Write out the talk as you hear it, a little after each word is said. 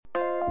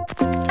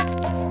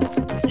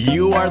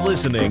You are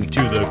listening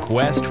to The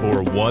Quest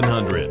for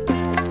 100,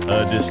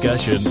 a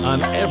discussion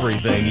on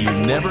everything you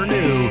never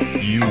knew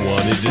you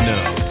wanted to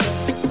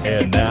know.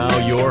 And now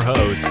your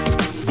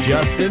hosts,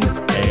 Justin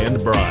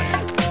and Brian.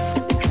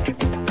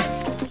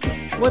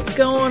 What's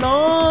going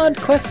on,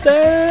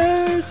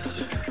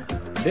 Questers?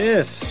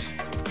 This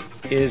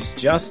is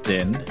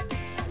Justin,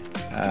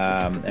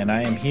 and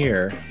I am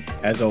here,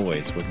 as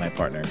always, with my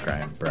partner in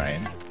crime,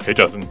 Brian. Hey,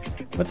 Justin.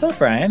 What's up,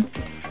 Brian?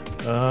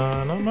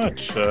 Not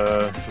much.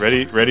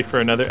 Ready for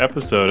another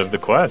episode of The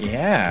Quest.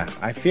 Yeah,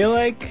 I feel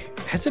like...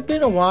 Has it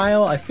been a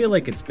while? I feel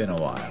like it's been a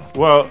while.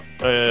 Well,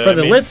 for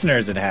the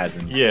listeners, it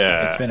hasn't.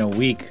 Yeah. It's been a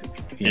week.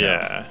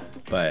 Yeah.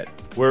 But...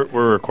 We're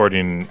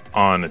recording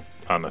on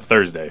a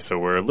Thursday, so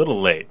we're a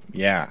little late.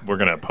 Yeah. We're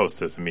going to post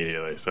this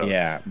immediately. So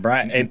yeah,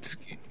 Brian,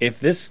 if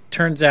this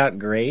turns out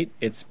great,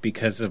 it's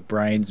because of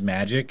Brian's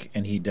magic,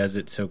 and he does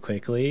it so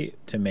quickly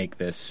to make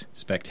this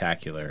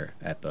spectacular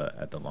at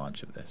the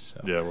launch of this.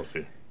 So. Yeah, we'll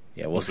see.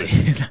 Yeah, we'll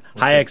see.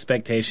 High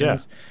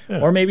expectations,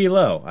 or maybe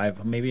low.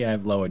 I've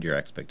lowered your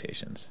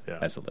expectations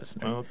as a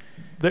listener. Well,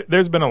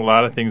 there's been a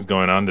lot of things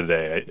going on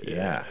today.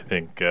 I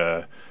think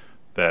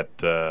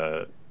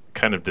that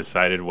kind of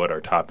decided what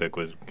our topic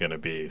was going to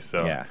be.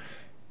 So yeah,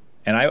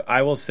 and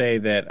I will say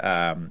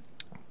that.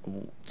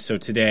 So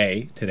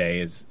today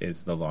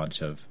is the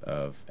launch of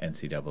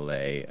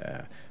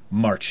NCAA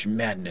March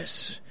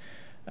Madness.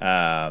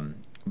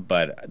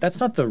 But that's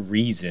not the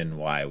reason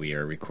why we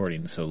are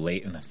recording so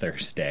late on a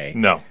Thursday.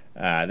 No.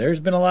 There's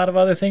been a lot of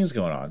other things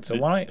going on. So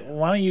why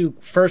don't you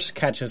first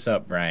catch us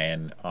up,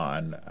 Brian,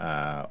 on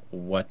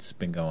what's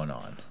been going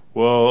on?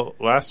 Well,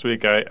 last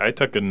week I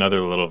took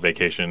another little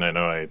vacation. I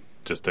know I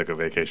just took a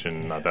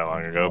vacation not that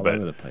long ago. All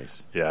over the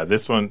place. Yeah,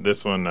 this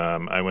one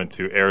I went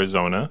to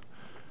Arizona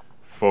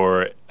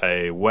for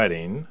a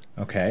wedding.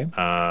 Okay.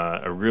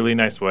 A really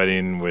nice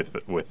wedding with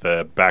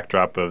a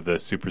backdrop of the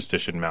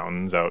Superstition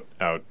Mountains out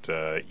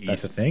east.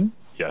 That's a thing?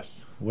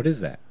 Yes. What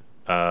is that?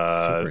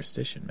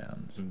 Superstition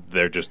Mountains.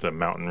 They're just a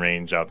mountain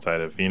range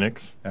outside of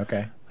Phoenix.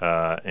 Okay.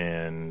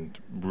 And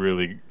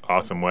really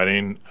awesome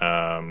wedding.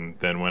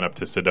 Then went up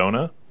to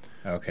Sedona.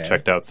 Okay.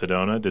 Checked out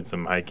Sedona, did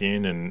some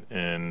hiking,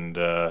 and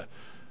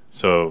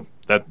so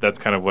that's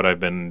kind of what I've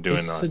been doing.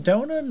 Is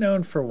Sedona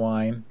known for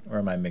wine, or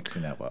am I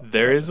mixing that up?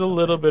 There is a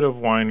little bit of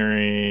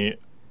winery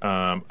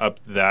up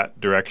that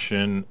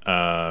direction.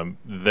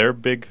 Their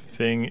big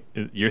thing,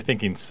 you're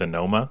thinking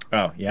Sonoma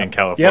in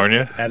California?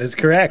 Yep, that is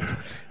correct.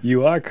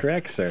 You are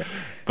correct, sir.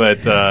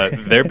 But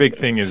their big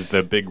thing is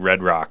the big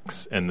red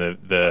rocks and the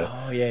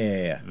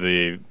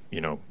the,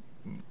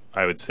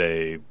 I would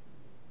say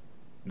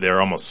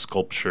they're almost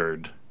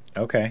sculptured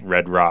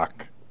red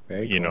rock.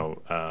 Very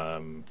cool.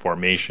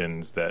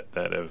 Formations that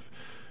have,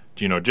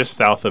 just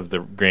south of the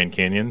Grand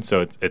Canyon.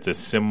 So it's a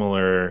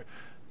similar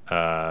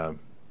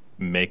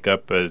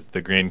makeup as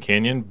the Grand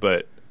Canyon,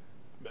 but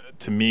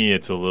to me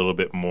it's a little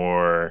bit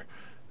more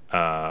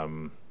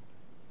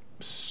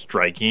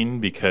striking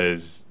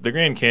because the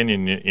Grand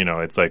Canyon,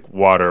 it's like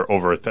water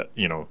over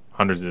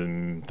hundreds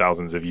and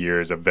thousands of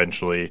years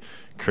eventually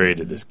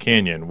created this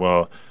canyon.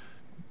 Well,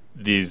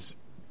 these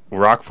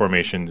rock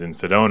formations in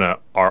Sedona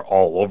are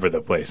all over the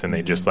place, and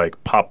they just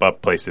like pop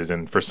up places,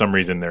 and for some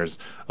reason there's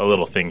a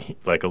little thing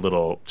like a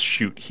little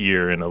chute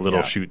here and a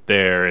little chute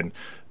there, and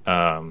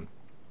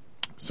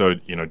so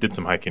did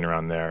some hiking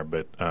around there,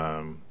 but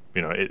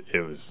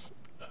it was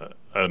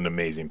an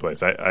amazing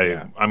place.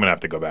 I'm gonna have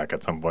to go back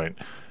at some point.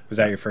 Was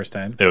that your first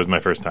time? It was my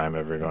first time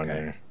ever going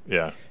there.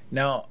 Yeah.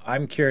 Now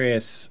I'm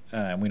curious,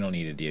 we don't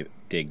need to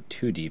dig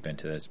too deep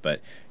into this, but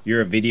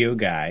you're a video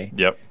guy.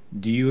 Yep.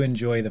 Do you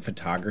enjoy the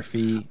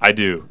photography? I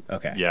do.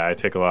 Okay. Yeah, I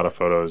take a lot of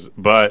photos,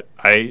 but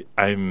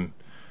I'm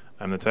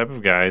the type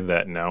of guy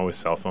that now with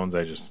cell phones,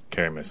 I just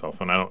carry my cell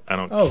phone. I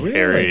don't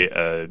carry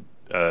a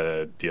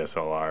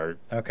DSLR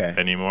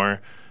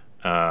anymore.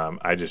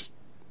 I just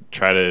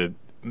try to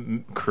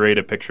create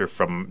a picture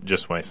from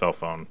just my cell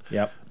phone.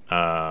 Yep.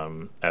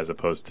 As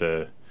opposed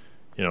to,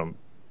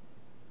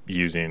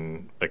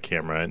 using a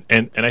camera,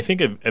 and I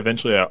think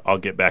eventually I'll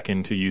get back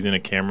into using a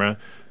camera,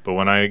 but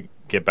when I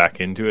get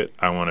back into it,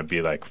 I want to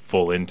be like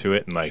full into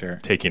it and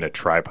like taking a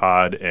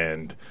tripod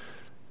and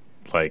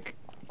like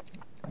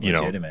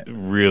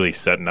really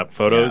setting up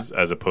photos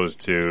as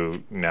opposed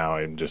to now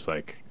I'm just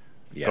like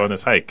go on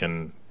this hike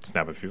and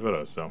snap a few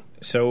photos.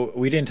 So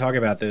we didn't talk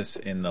about this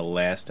in the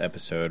last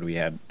episode. We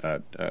had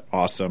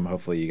awesome,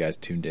 hopefully you guys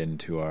tuned in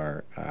to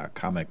our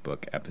comic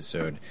book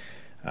episode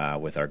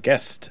with our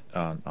guest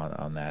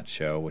on that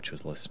show, which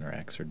was Listener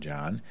X or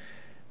John.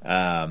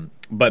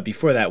 But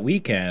before that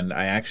weekend,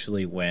 I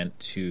actually went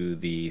to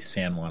the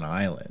San Juan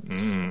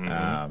Islands,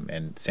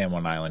 and San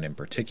Juan Island in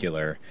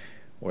particular,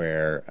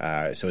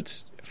 where so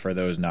it's for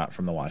those not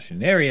from the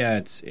Washington area,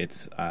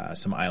 it's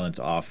some islands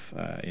off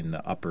in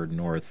the upper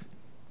north,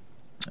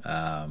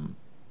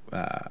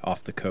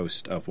 off the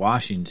coast of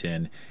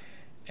Washington,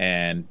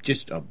 and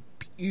just a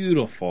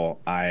beautiful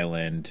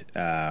island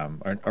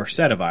or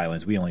set of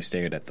islands. We only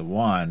stayed at the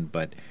one,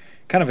 but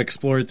kind of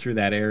explored through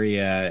that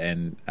area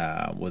and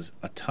was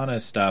a ton of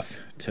stuff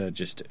to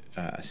just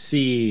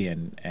see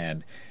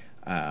and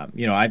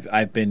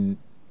I've been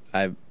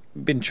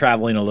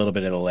traveling a little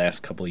bit in the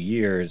last couple of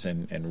years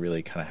and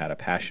really kind of had a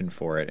passion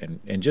for it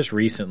and just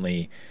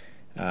recently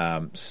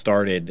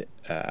started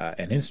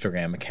an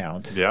Instagram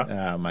account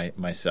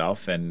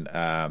myself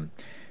and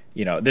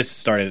this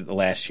started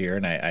last year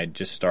and I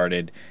just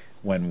started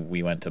when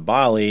we went to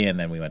Bali and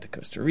then we went to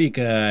Costa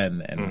Rica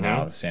and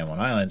now San Juan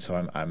Island.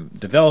 So I'm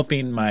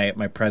developing my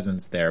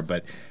presence there.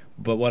 But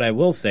what I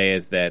will say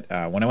is that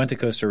when I went to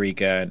Costa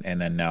Rica and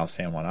then now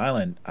San Juan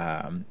Island,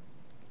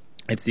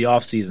 it's the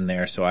off season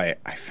there. So I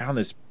found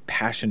this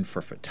passion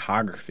for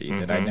photography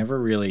that I never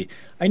really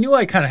 – I knew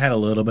I kind of had a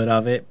little bit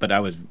of it, but I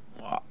was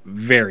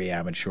very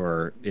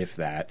amateur, if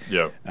that.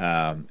 Yeah.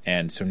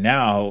 And so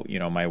now,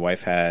 my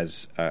wife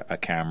has a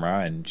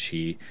camera and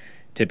she –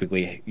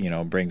 typically,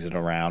 brings it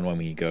around when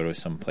we go to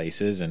some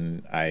places,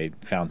 and I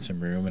found some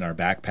room in our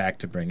backpack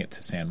to bring it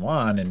to San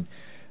Juan,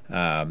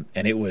 and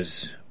it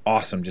was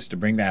awesome just to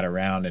bring that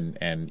around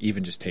and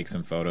even just take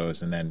some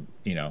photos, and then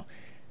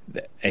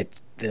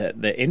it's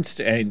the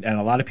and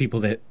a lot of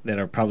people that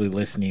are probably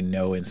listening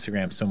know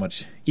Instagram so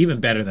much even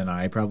better than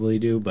I probably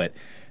do, but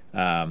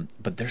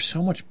there's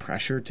so much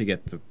pressure to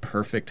get the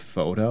perfect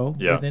photo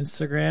with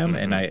Instagram,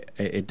 and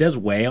it does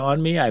weigh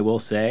on me, I will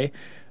say.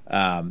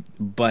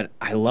 But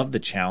I love the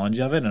challenge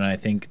of it, and I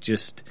think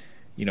just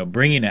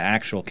bringing an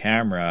actual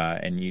camera,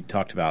 and you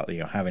talked about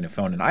having a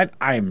phone, and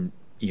I'm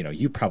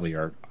you probably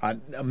are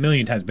a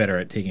million times better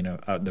at taking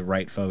the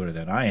right photo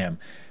than I am,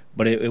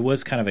 but it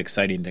was kind of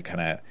exciting to kind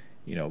of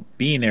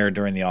being there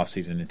during the off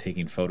season and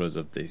taking photos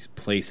of these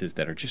places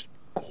that are just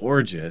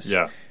gorgeous,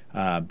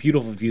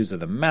 beautiful views of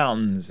the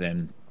mountains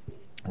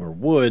or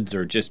woods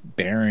or just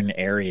barren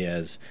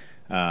areas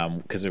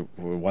because there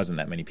wasn't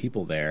that many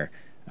people there.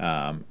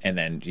 And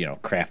then,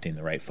 crafting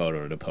the right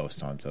photo to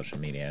post on social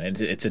media. And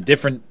it's a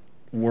different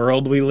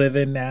world we live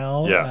in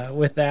now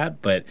with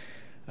that. But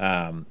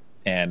and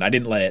I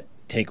didn't let it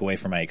take away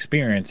from my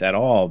experience at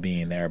all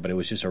being there. But it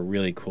was just a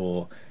really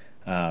cool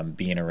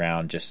being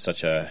around just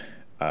such a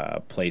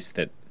place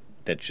that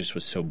just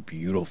was so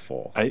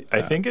beautiful.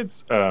 I think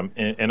it's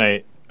and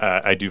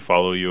I do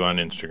follow you on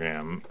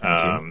Instagram.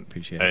 Thank you.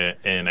 Appreciate it.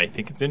 And I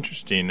think it's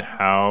interesting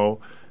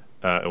how –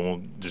 and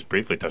we'll just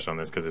briefly touch on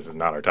this because this is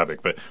not our topic,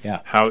 but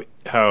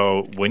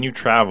how when you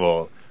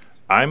travel,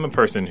 I'm a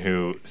person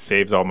who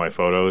saves all my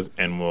photos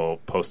and will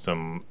post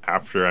them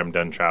after I'm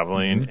done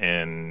traveling,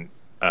 and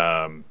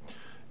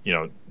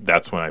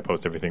that's when I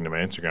post everything to my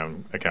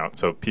Instagram account.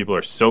 So people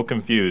are so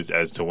confused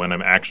as to when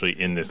I'm actually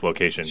in this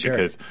location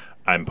because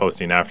I'm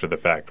posting after the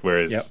fact,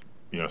 whereas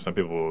some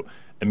people will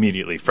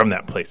immediately from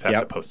that place have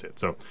to post it.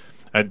 So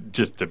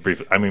just to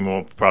briefly,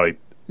 we'll probably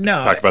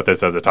talk about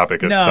this as a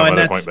topic at some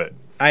other point, but.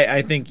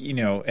 I think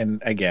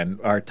and again,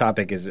 our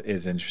topic is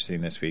interesting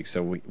this week,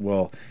 so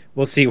we'll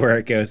see where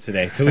it goes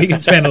today. So we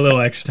can spend a little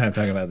extra time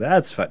talking about that.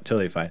 That's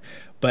totally fine.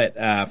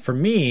 But for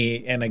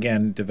me, and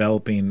again,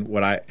 developing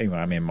what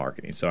I'm in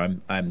marketing, so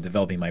I'm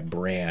developing my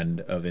brand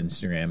of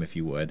Instagram, if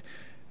you would.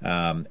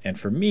 And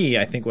for me,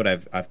 I think what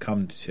I've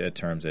come to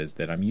terms is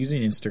that I'm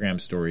using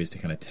Instagram stories to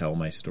kind of tell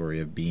my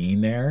story of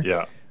being there.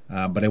 Yeah.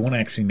 But I won't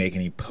actually make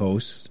any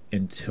posts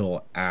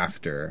until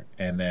after,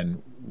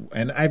 and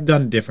I've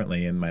done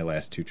differently in my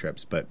last two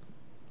trips, but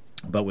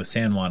with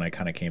San Juan, I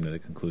kind of came to the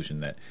conclusion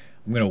that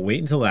I'm going to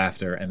wait until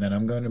after, and then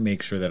I'm going to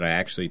make sure that I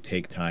actually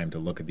take time to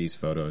look at these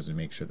photos and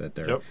make sure that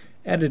they're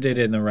edited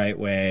in the right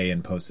way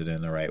and posted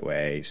in the right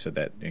way, so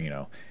that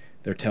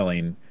they're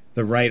telling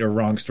the right or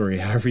wrong story,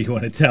 however you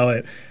want to tell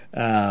it,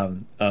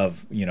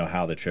 of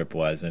how the trip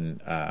was,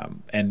 and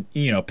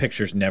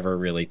pictures never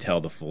really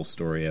tell the full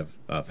story of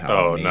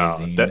how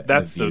amazing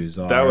the views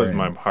are. That was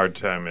my hard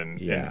time in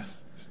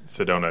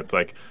Sedona. It's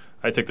like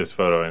I took this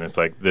photo and it's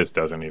like this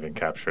doesn't even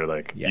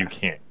capture you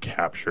can't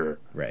capture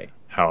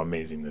how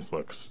amazing this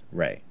looks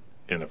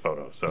in a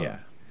photo. So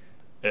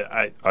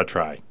I'll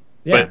try,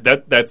 but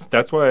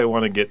that's why I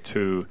want to get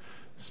to.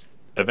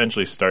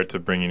 Eventually start to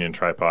bringing in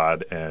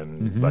tripod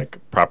and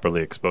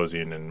properly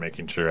exposing and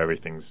making sure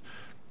everything's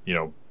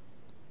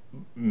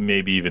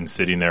maybe even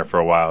sitting there for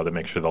a while to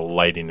make sure the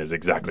lighting is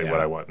exactly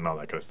what I want and all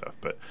that kind of stuff.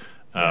 But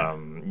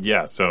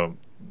so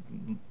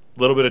a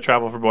little bit of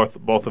travel for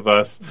both of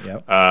us.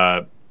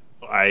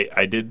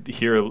 I did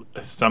hear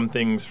some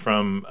things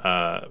from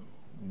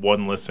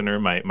one listener,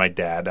 my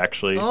dad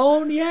actually.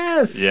 Oh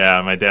yes,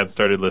 yeah, my dad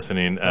started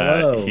listening.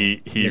 Hello,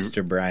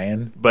 Mr.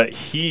 Brian. But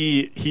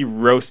he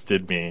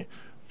roasted me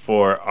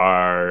for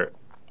our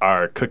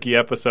cookie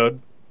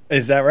episode.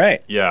 Is that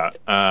right? Yeah,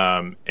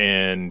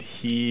 and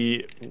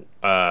he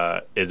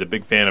is a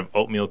big fan of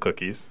oatmeal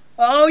cookies.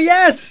 Oh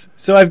yes,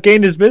 so I've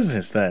gained his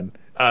business then.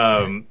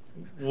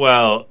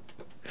 Well.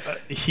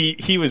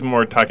 He was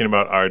more talking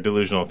about our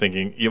delusional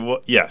thinking.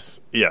 Yes.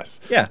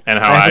 Yeah, and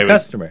how I have a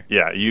customer.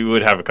 Yeah, you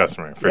would have a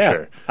customer for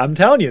sure. I'm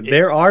telling you,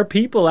 there are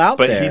people out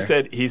there.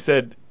 But he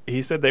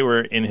said they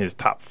were in his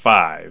top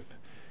 5.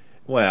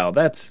 Well,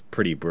 that's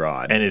pretty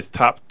broad. And his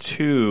top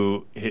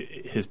two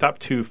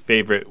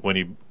favorite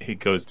when he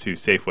goes to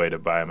Safeway to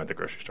buy them at the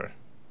grocery store.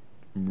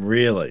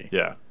 Really?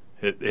 Yeah.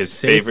 His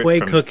Safeway favorite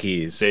from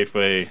cookies.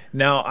 Safeway.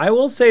 Now, I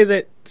will say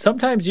that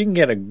sometimes you can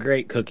get a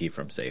great cookie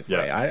from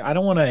Safeway. Yeah. I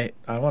don't want to.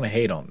 I want to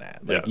hate on that.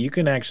 Like Yeah. you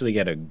can actually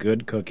get a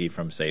good cookie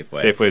from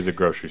Safeway. Safeway is a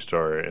grocery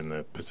store in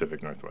the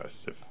Pacific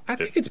Northwest. I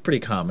think it's pretty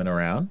common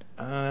around.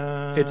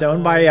 Uh, It's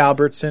owned by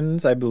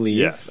Albertsons, I believe,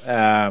 Yes.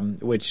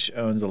 which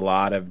owns a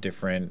lot of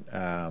different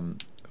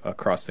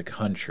across the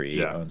country.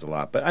 Yeah. Owns a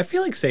lot, but I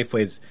feel like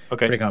Safeway's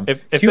Okay. pretty common.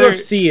 If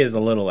QFC is a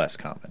little less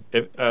common.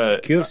 If,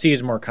 QFC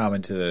is more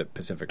common to the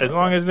Pacific. as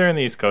long Northwest. as they're in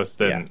the East Coast,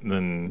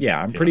 then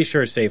Yeah, I'm you pretty know.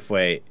 sure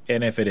Safeway,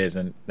 and if it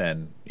isn't,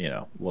 then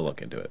we'll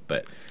look into it.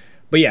 But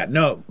yeah,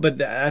 no, but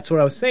that's what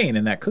I was saying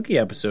in that cookie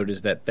episode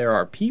is that there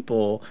are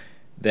people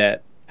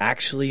that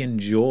actually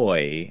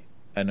enjoy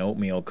an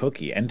oatmeal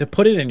cookie, and to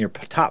put it in your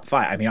top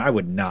 5. I mean, I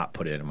would not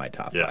put it in my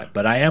top 5,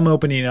 but I am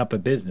opening up a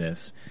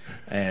business,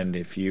 and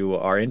if you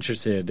are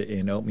interested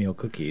in oatmeal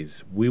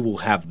cookies, we will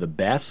have the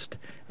best,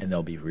 and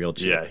they'll be real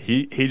cheap. Yeah,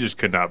 he just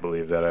could not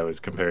believe that I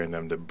was comparing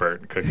them to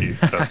burnt cookies.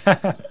 So,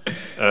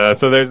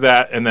 so there's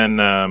that, and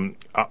then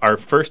our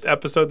first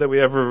episode that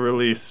we ever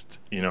released,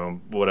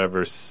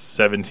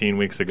 17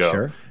 weeks ago,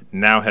 Sure.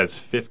 now has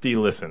 50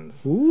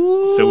 listens.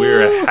 Ooh, So we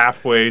were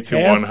halfway to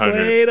 100.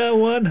 halfway to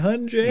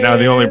 100. Now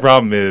the only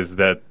problem is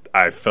that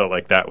I felt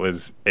like that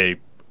was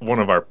one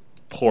of our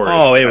poorest.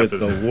 Oh, it was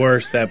episodes. the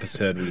worst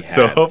episode we had.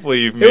 So hopefully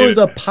you've made it was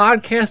a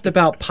podcast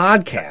about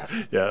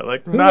podcasts. yeah,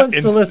 like Who not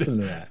wants to listen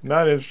to that?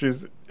 Not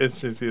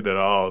interested at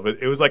all. But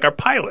it was like our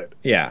pilot.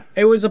 Yeah,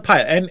 it was a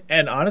pilot.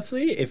 And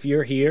honestly, if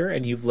you're here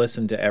and you've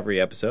listened to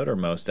every episode or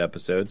most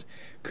episodes,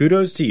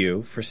 kudos to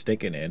you for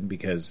sticking in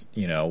because,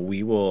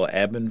 we will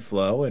ebb and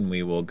flow and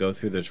we will go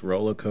through this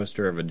roller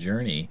coaster of a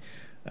journey.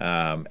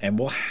 And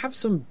we'll have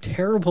some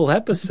terrible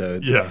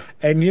episodes. Yeah.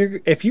 And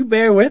if you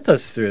bear with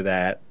us through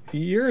that,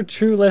 you're a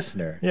true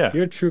listener. Yeah,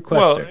 You're a true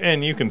quester. Well,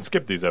 and you can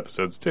skip these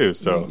episodes too.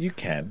 So you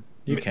can.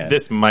 You can.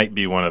 This might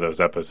be one of those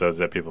episodes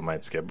that people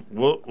might skip.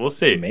 We'll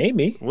see.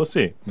 Maybe. We'll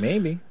see.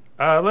 Maybe.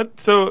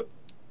 So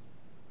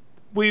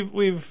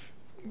we've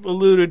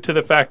alluded to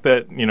the fact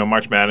that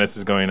March Madness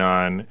is going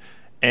on,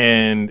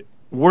 and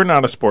we're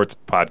not a sports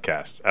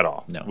podcast at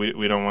all. No.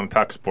 We don't want to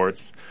talk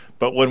sports,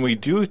 but when we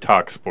do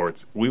talk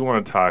sports, we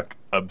want to talk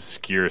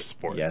obscure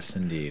sports. Yes,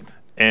 indeed.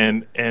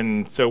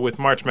 And so with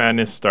March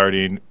Madness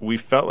starting, we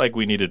felt like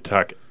we needed to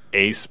talk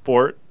a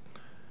sport.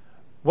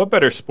 What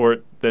better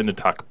sport than to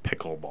talk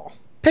pickleball?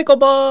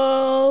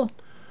 Pickleball.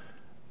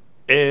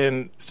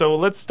 And so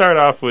let's start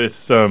off with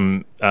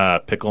some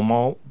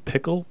pickleball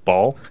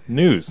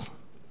news.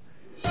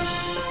 You're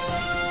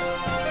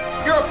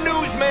a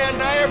newsman.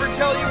 Did I ever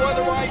tell you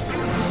otherwise?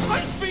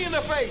 Punch me in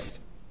the face.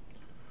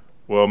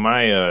 Well,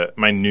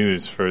 my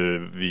news for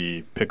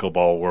the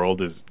pickleball world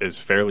is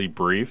fairly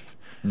brief,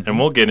 and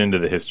we'll get into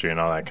the history and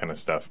all that kind of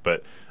stuff.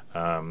 But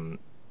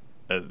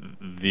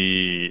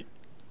the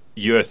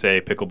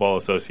USA Pickleball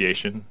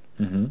Association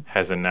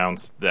has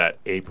announced that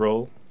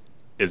April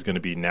is going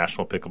to be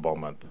National Pickleball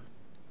Month.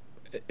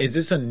 Is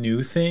this a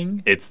new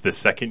thing? It's the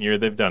second year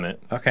they've done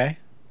it. Okay.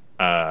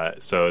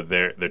 So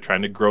they're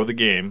trying to grow the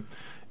game.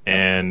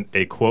 And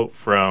a quote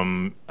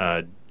from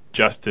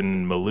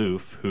Justin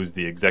Maloof, who's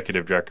the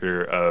executive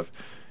director of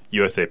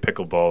USA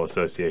Pickleball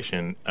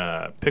Association,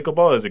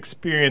 pickleball is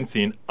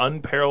experiencing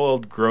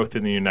unparalleled growth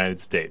in the United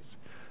States.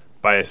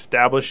 By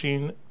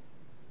establishing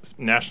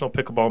National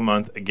Pickleball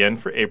Month again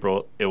for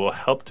April, it will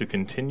help to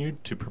continue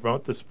to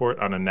promote the sport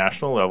on a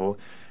national level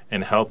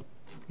and help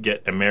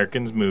get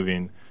Americans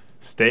moving,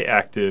 stay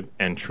active,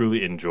 and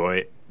truly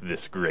enjoy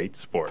this great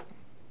sport.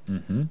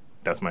 Mm-hmm.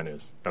 That's my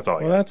news. That's all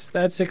I got.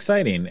 That's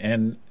exciting,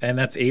 and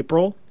that's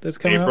April. That's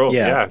coming April, up?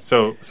 yeah.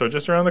 So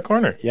just around the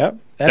corner. Yep,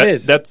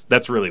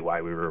 that's really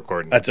why we were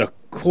recording. That's of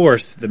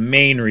course the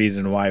main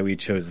reason why we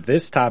chose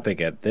this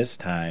topic at this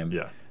time.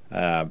 Yeah.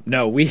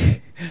 No,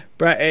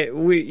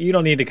 you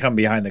don't need to come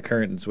behind the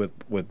curtains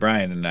with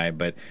Brian and I,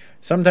 but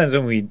sometimes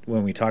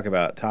when we talk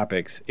about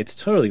topics, it's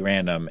totally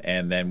random,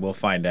 and then we'll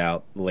find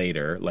out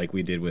later, like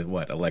we did with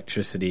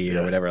electricity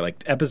or whatever,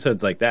 like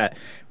episodes like that,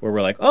 where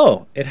we're like,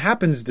 oh, it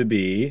happens to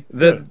be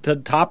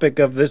the topic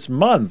of this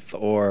month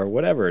or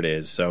whatever it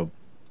is. So,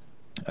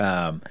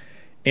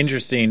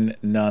 interesting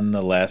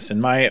nonetheless.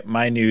 And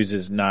my news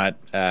is not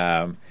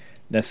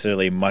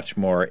necessarily much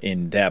more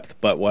in depth,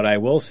 but what I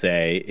will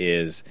say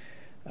is,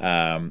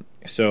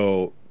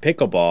 so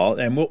pickleball,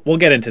 and we'll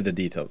get into the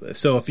details of this.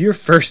 So if you're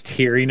first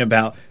hearing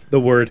about the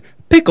word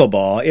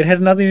pickleball, it has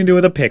nothing to do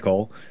with a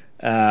pickle.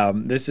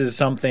 This is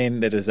something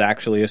that is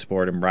actually a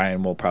sport, and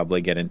Brian will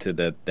probably get into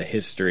the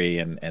history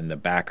and the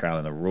background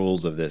and the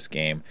rules of this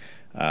game.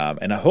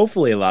 And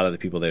hopefully a lot of the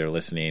people that are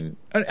listening,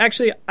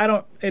 actually,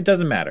 it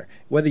doesn't matter.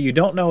 Whether you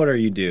don't know it or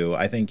you do,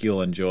 I think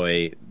you'll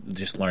enjoy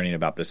just learning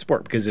about this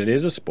sport because it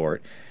is a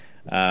sport.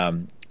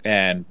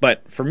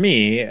 But for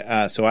me,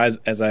 so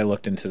as I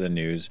looked into the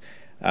news,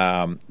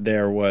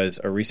 there was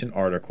a recent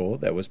article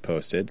that was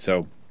posted.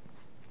 So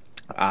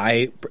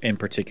I, in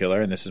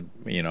particular, and this is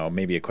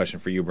maybe a question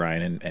for you,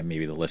 Brian, and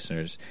maybe the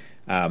listeners.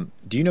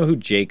 Do you know who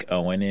Jake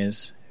Owen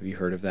is? Have you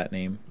heard of that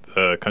name?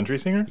 The country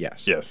singer?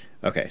 Yes. Yes.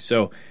 Okay,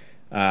 so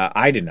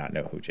I did not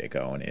know who Jake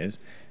Owen is,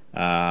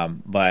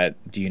 but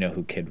do you know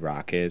who Kid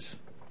Rock is?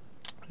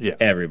 Yeah.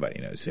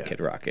 Everybody knows who Kid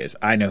Rock is.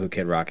 I know who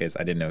Kid Rock is.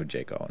 I didn't know who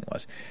Jake Owen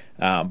was.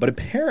 But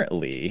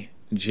apparently,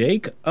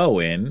 Jake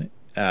Owen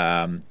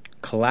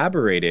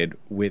collaborated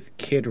with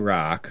Kid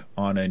Rock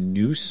on a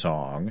new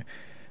song,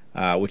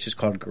 which is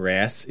called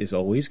Grass is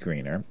Always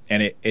Greener.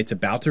 And it's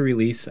about to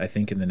release, I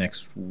think, in the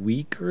next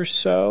week or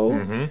so.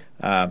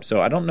 Mm-hmm. So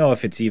I don't know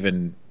if it's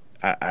even...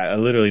 I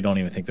literally don't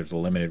even think there's a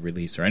limited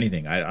release or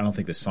anything. I don't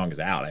think this song is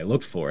out. I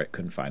looked for it,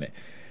 couldn't find it.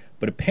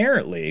 But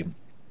apparently...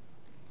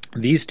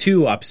 these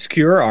two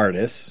obscure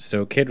artists,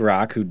 so Kid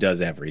Rock, who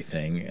does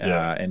everything,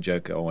 and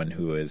Jake Owen,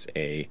 who is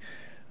a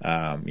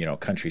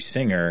country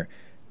singer,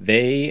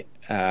 they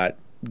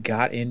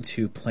got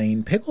into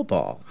playing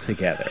pickleball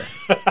together.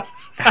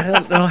 I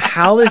don't know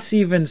how this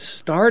even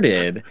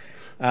started,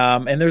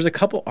 and there's a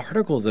couple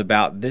articles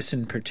about this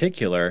in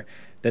particular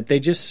that they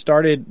just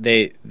started.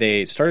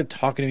 They started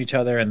talking to each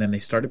other, and then they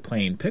started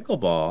playing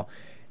pickleball.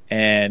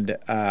 And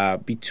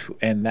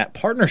and that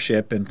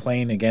partnership and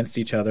playing against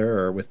each other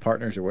or with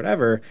partners or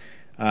whatever,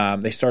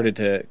 they started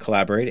to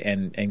collaborate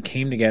and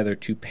came together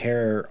to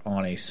pair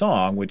on a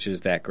song, which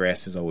is that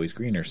Grass is Always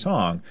Greener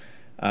song.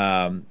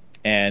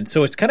 And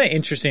so it's kind of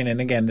interesting.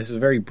 And again, this is a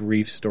very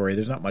brief story.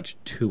 There's not much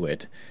to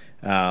it.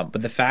 But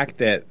the fact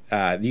that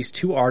these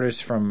two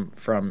artists from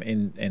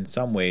in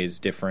some ways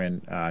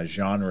different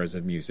genres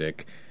of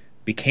music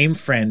became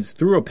friends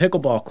through a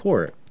pickleball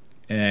court,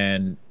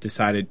 and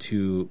decided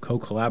to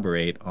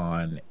co-collaborate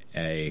on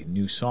a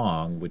new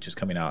song, which is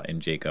coming out in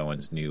Jake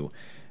Owen's new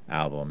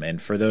album. And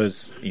for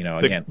those,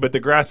 again... But the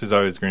Grass is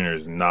Always Greener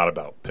is not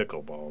about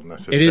pickleball,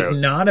 necessarily. It is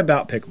not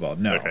about pickleball,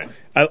 no. Okay.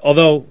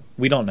 Although,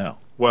 we don't know.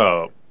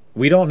 Well...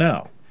 we don't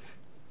know.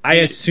 I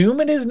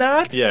assume it is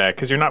not. Yeah,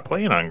 because you're not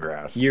playing on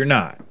grass. You're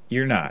not.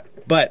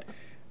 But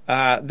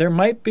there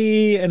might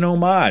be an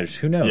homage.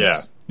 Who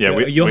knows? Yeah.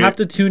 You'll have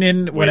to tune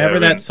in whenever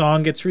that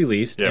song gets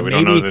released. Yeah, and we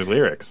don't know the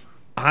lyrics.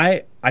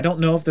 I don't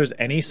know if there's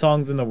any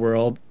songs in the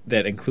world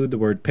that include the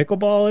word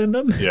pickleball in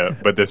them. Yeah,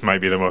 but this might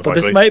be the most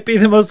likely. This might be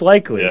the most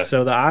likely. Yeah.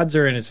 So the odds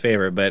are in his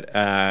favor. But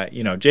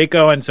Jake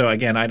Owen. So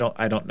again, I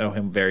don't know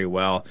him very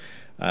well.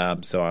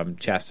 So I'm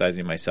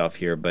chastising myself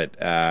here.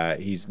 But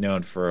he's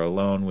known for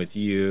Alone with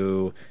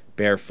You,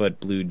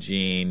 Barefoot Blue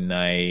Jean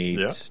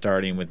Night,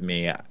 Starting with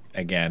Me.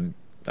 Again,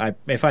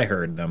 if I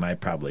heard them, I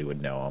probably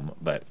would know them.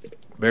 But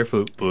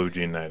Barefoot Blue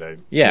Jean Night.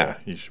 You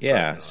should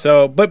know.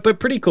 So, but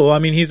pretty cool. I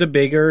mean, he's a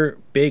bigger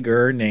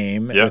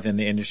name within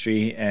the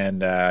industry,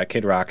 and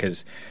Kid Rock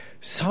has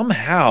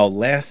somehow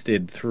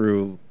lasted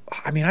through.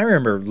 I mean, I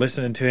remember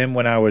listening to him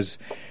when I was,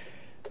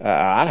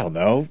 I don't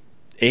know,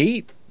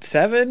 8,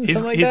 7,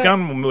 something like that. He's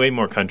gone way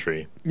more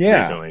country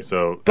recently,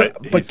 so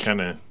he's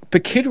kind of.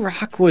 But Kid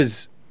Rock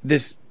was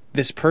this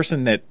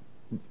person that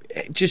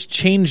just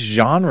changed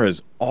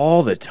genres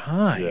all the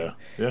time.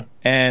 Yeah.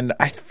 And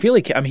I feel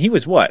like he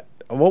was what?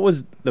 What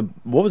was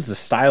the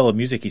style of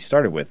music he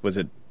started with? Was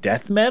it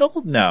death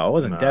metal? No, it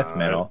wasn't death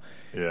metal.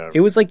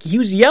 It was like he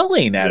was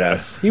yelling at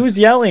us. He was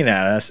yelling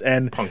at us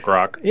and punk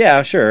rock.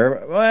 Yeah,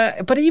 sure,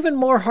 but even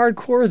more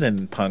hardcore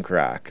than punk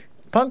rock.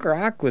 Punk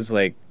rock was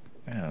like,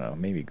 I don't know,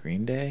 maybe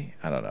Green Day.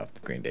 I don't know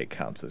if Green Day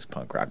counts as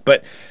punk rock,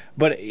 but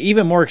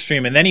even more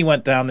extreme. And then he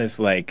went down this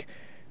like,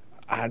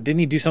 didn't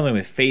he do something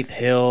with Faith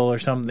Hill or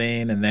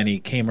something? And then he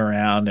came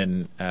around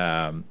and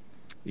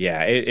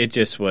it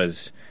just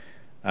was.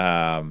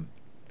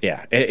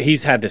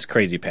 He's had this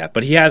crazy path,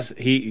 but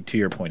to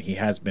your point, he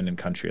has been in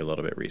country a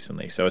little bit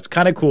recently. So it's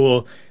kind of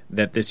cool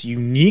that this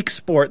unique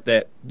sport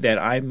that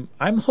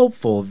I'm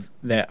hopeful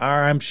that,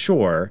 or I'm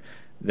sure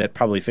that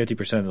probably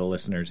 50% of the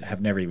listeners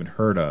have never even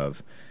heard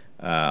of,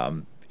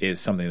 is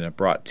something that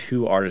brought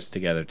two artists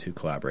together to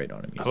collaborate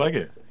on a music. I like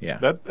it.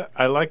 Yeah,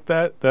 I like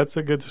that. That's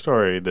a good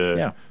story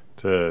to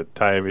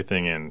tie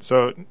everything in.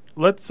 So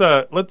let's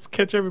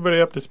catch everybody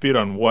up to speed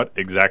on what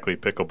exactly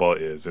pickleball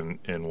is, and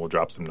we'll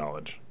drop some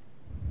knowledge.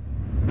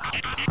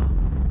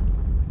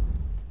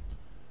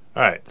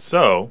 All right,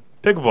 so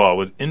pickleball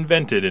was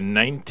invented in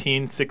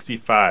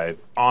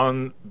 1965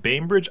 on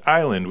Bainbridge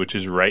Island, which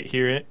is right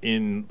here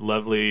in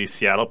lovely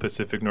Seattle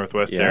Pacific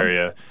Northwest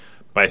area,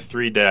 by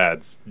three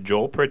dads,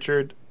 Joel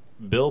Pritchard,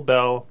 Bill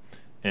Bell,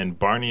 and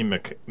Barney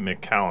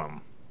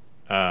McCallum.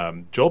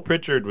 Joel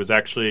Pritchard was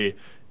actually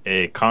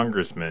a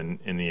congressman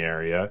in the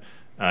area.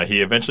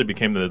 He eventually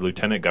became the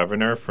lieutenant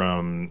governor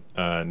from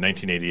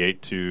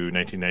 1988 to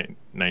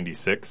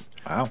 1996.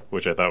 Wow.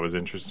 Which I thought was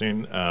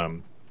interesting.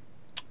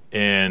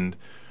 And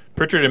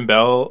Pritchard and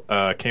Bell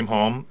came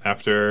home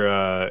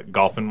after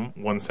golfing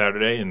one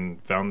Saturday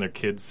and found their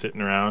kids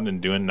sitting around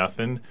and doing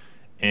nothing,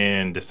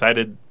 and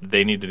decided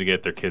they needed to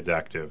get their kids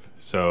active.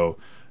 So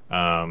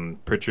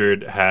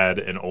Pritchard had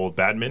an old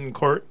badminton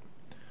court,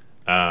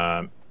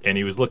 and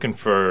he was looking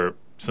for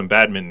some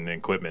badminton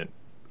equipment.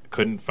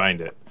 Couldn't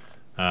find it.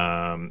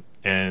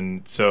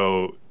 And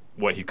so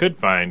what he could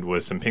find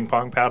was some ping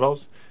pong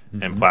paddles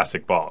and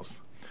plastic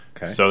balls.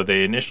 Okay. So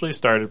they initially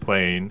started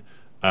playing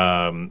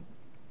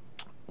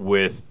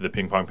with the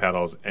ping pong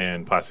paddles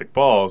and plastic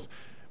balls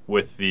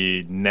with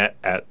the net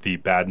at the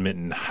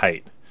badminton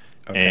height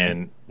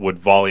and would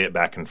volley it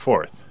back and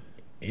forth.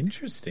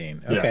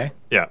 Interesting. Yeah. Okay.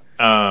 Yeah.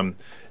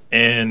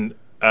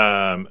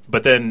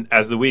 But then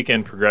as the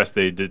weekend progressed,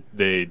 they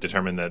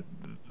determined that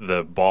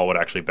the ball would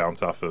actually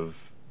bounce off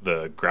of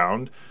the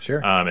ground.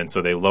 Sure. And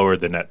so they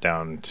lowered the net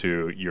down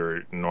to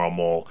your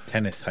normal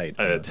Tennis height.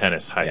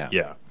 tennis height.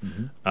 Yeah.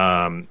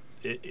 Yeah.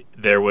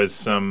 There was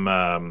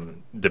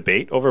some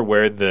debate over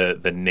where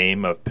the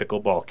name of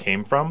pickleball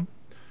came from.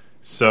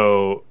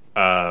 So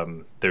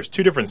there's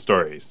two different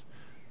stories.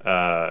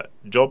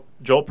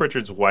 Joel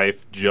Pritchard's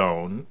wife,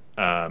 Joan,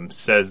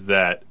 says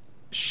that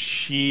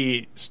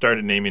she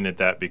started naming it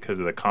that because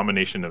of the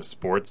combination of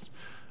sports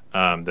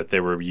that they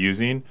were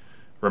using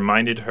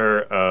reminded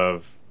her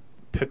of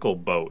pickle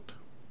boat,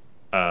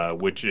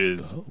 which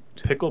is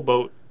pickle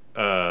boat,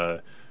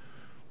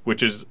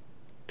 which is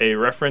a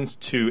reference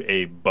to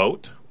a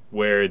boat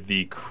where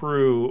the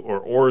crew or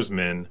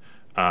oarsmen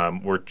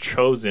were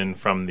chosen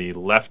from the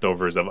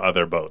leftovers of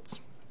other boats.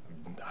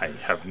 I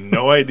have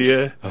no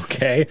idea.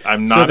 Okay.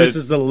 I'm not. So this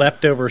is the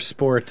leftover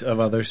sport of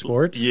other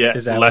sports? Yeah,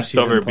 Is that what she's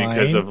leftover implying?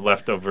 because of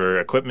leftover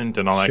equipment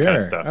and all that kind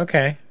of stuff.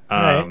 Okay.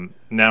 All right.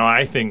 Now,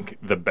 I think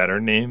the better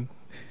name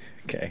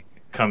Okay.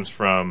 comes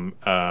from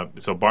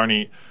so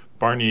Barney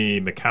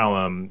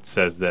McCallum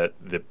says that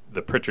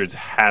the Pritchards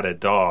had a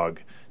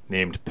dog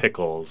named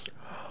Pickles,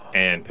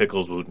 and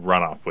Pickles would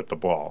run off with the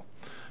ball.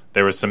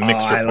 There was some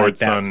mixed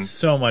reports I like that on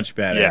so much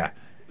better. yeah.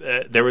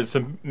 There was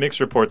some mixed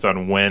reports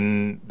on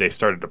when they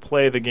started to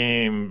play the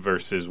game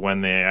versus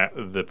when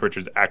the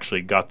Pritchards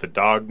actually got the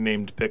dog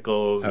named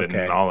Pickles and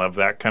all of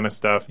that kind of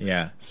stuff.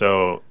 Yeah.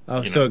 So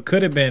So it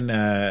could have been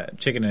a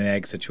chicken and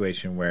egg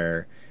situation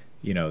where,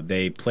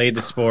 they played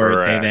the sport,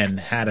 Correct. they then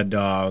had a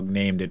dog,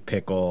 named it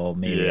Pickle,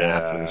 maybe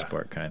after the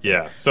sport kind of thing.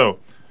 yeah. So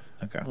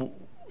Okay.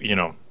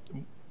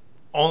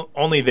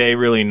 only they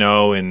really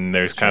know, and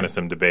there's kind of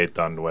some debate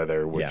on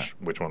whether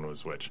which one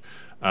was which.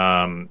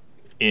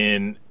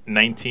 In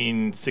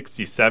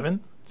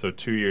 1967, so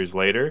 2 years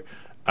later,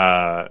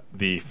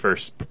 the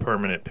first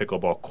permanent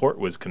pickleball court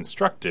was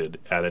constructed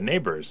at a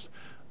neighbor's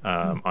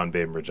on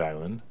Bainbridge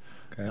Island.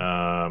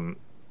 Okay.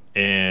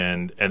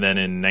 And then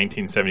in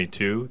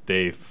 1972,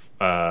 they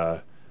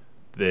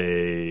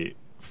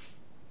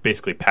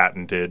basically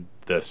patented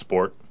the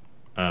sport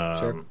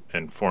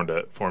and formed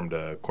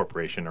a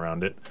corporation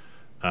around it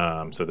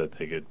so that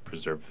they could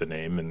preserve the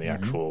name and the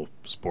actual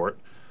sport.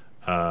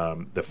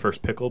 The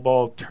first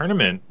pickleball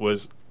tournament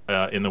was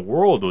in the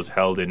world was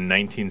held in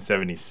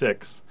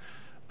 1976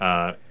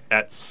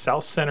 at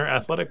South Center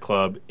Athletic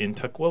Club in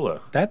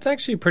Tukwila. That's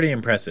actually pretty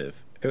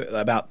impressive.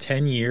 About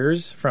 10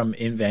 years from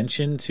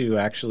invention to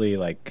actually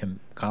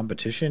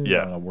competition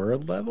on a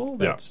world level.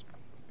 That's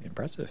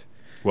impressive.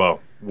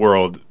 Well,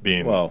 world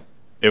being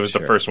it was the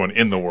first one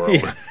in the world.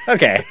 Yeah.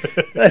 Okay,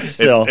 that's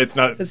still it's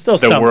not it's still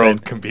the something.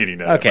 world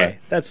competing. At Okay, it,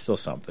 that's still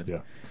something.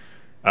 Yeah.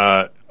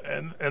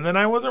 And then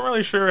I wasn't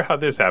really sure how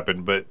this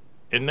happened, but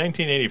in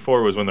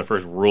 1984 was when the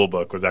first rule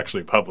book was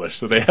actually published.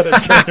 So they had a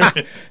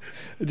tournament.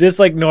 Just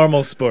like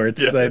normal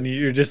sports, then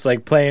you're just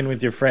playing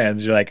with your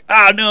friends. You're like,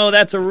 oh no,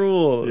 that's a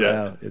rule. Yeah.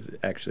 No, it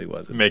actually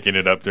wasn't. Making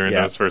it up during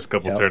those first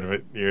couple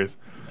tournament years.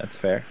 That's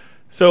fair.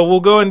 So we'll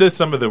go into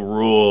some of the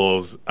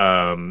rules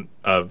of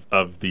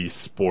the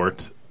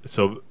sport.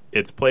 So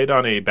it's played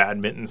on a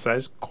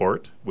badminton-sized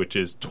court, which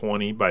is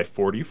 20 by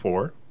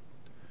 44.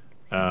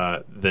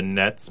 The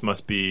nets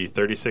must be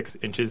 36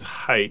 inches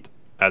height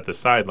at the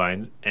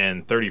sidelines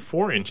and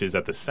 34 inches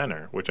at the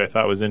center, which I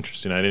thought was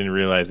interesting. I didn't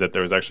realize that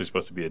there was actually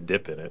supposed to be a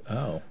dip in it.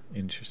 Oh,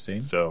 interesting.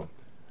 So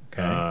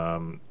Okay.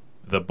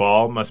 the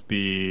ball must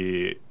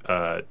be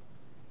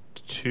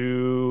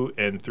 2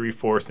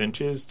 3/4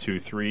 inches to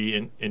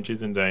 3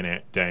 inches in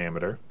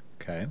diameter.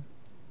 Okay.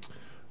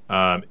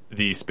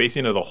 The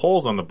spacing of the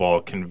holes on the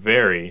ball can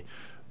vary,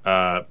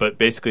 but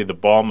basically the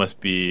ball must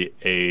be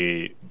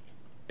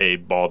a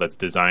ball that's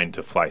designed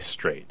to fly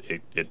straight.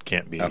 It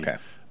can't be,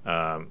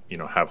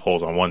 have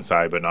holes on one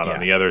side but not on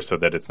the other, so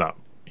that it's not,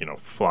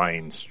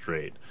 flying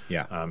straight.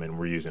 Yeah. And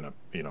we're using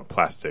a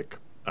plastic,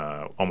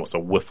 almost a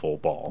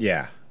wiffle ball.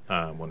 Yeah.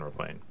 When we're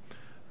playing,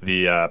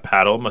 the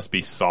paddle must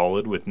be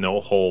solid with no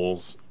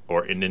holes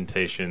or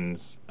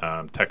indentations,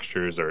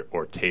 textures,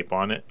 or tape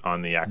on it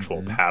on the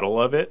actual paddle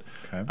of it.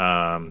 Okay.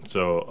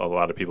 So a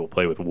lot of people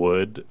play with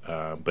wood,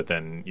 but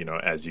then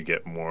as you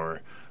get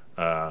more,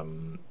 I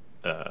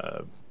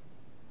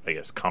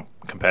guess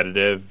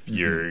competitive,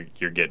 you're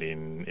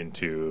getting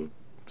into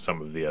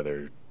some of the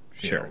other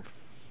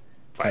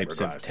types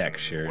of fiberglass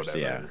textures.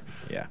 and Yeah. whatever.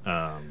 Yeah.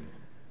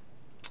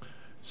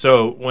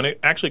 So when it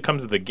actually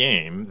comes to the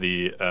game,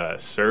 the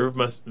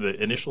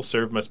initial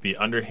serve must be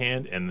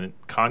underhand, and the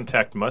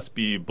contact must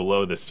be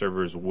below the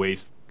server's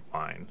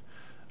waistline,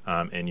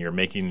 and you're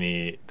making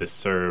the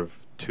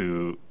serve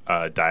to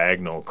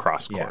diagonal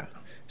cross court. Yeah.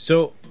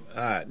 So,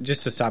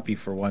 just to stop you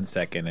for 1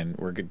 second, and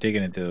we're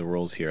digging into the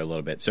rules here a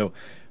little bit. So,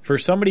 for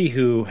somebody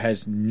who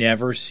has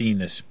never seen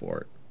this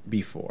sport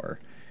before,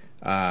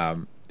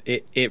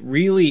 it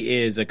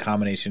really is a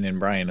combination, and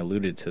Brian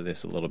alluded to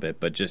this a little bit,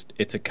 but just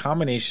it's a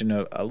combination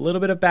of a little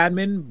bit of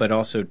badminton, but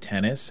also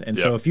tennis. And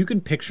so, if you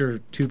can picture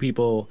 2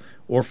 people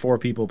or 4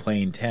 people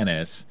playing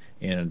tennis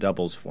in a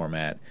doubles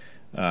format,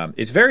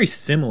 it's very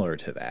similar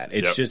to that.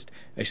 It's just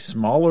a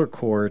smaller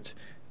court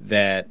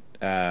that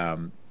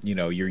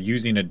you're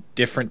using a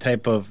different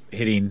type of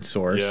hitting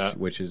source,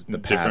 which is the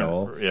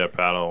paddle.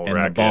 Paddle, and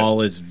racket. the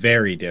ball is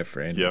very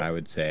different, I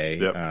would say.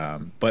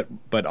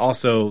 But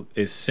also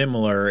is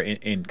similar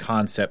in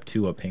concept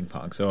to a ping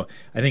pong. So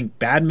I think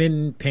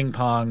badminton, ping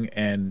pong,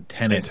 and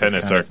tennis is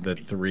kind of the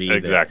 3.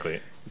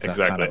 Exactly.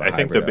 Kind of I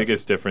think the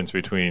biggest difference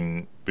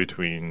between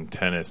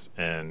tennis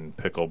and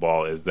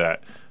pickleball is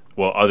that,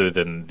 well, other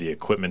than the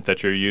equipment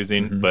that you're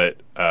using, but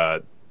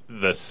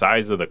the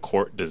size of the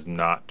court does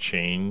not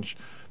change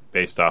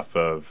based off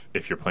of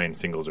if you're playing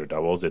singles or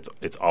doubles.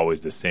 It's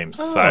always the same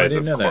size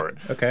of court.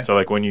 That. Okay. So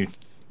like when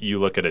you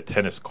look at a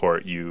tennis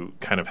court, you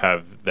kind of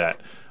have that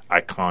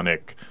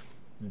iconic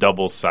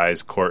double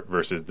size court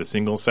versus the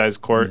single size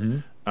court.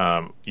 In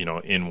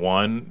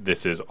one,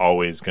 this is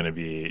always going to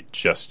be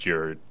just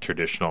your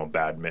traditional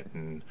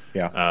badminton.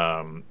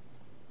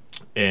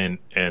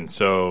 And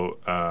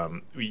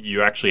so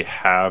you actually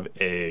have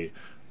a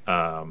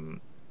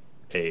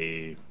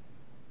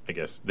I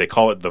guess they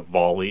call it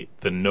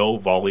the no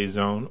volley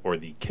zone, or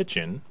the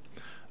kitchen,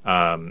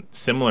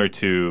 similar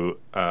to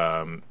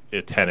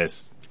a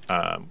tennis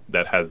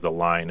that has the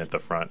line at the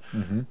front.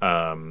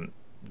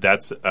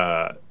 That's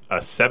a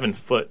 7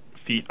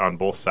 feet on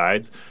both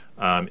sides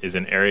is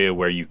an area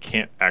where you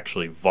can't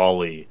actually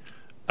volley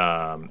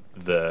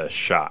the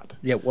shot.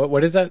 Yeah,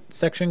 what is that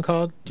section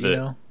called? Do you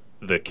know?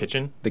 The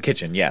kitchen? The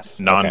kitchen, yes.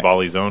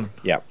 Non-volley zone.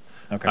 Yeah.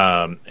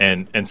 Okay.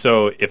 And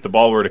so if the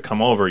ball were to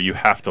come over, you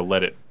have to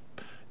let it.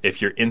 If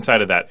you're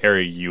inside of that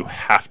area, you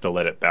have to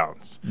let it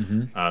bounce.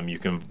 You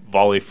can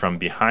volley from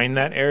behind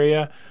that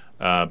area,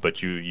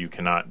 but you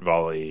cannot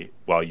volley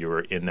while you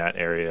are in that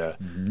area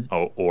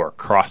or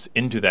cross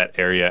into that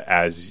area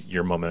as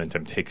your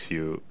momentum takes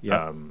you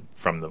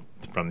from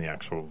the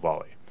actual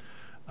volley.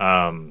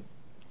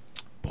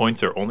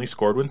 Points are only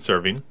scored when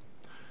serving,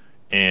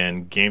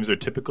 and games are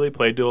typically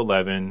played to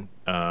 11.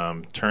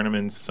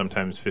 Tournaments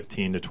sometimes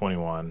 15 to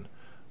 21,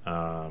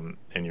 and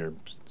you're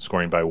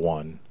scoring by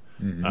 1.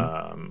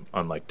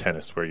 Unlike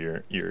tennis,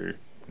 where you're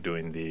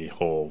doing the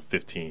whole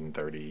 15,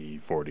 30,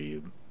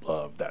 40,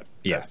 love that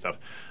stuff.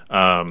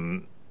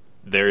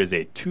 There is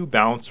a 2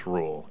 bounce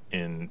rule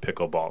in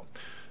pickleball.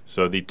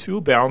 So the 2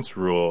 bounce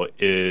rule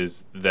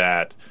is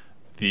that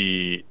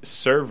the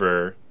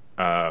server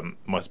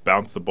must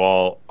bounce the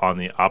ball on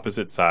the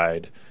opposite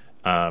side.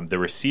 The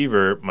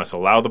receiver must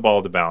allow the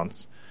ball to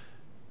bounce,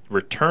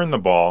 return the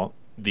ball.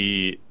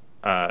 The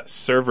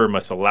server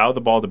must allow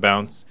the ball to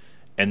bounce,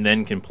 and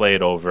then can play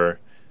it over.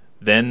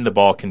 Then the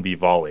ball can be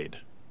volleyed.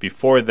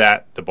 Before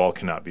that, the ball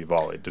cannot be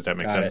volleyed. Does that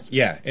make sense?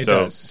 Yeah, it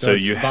does. So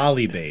it's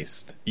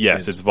volley-based.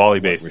 Yes, it's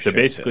volley-based. To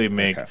basically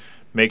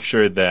make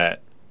sure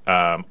that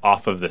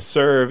off of the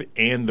serve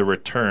and the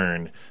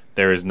return,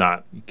 there is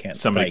not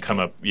somebody come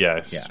up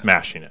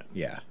smashing it.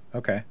 Yeah,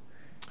 okay.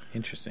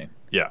 Interesting.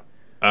 Yeah.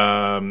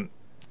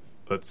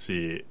 Let's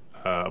see.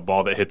 A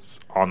ball that hits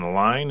on the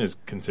line is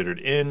considered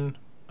in.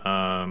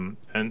 And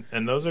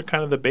those are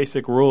kind of the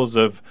basic rules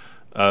of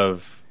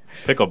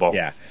pickleball.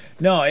 Yeah.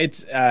 No,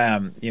 it's we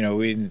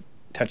didn't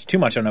touch too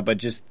much on it, but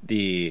just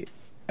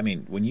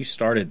when you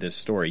started this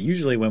story,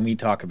 usually when we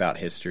talk about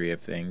history of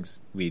things,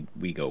 we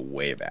go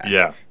way back.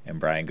 Yeah. And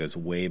Brian goes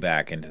way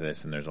back into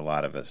this, and there's a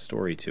lot of a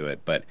story to it.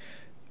 But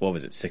what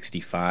was it,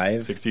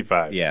 65?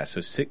 65. Yeah,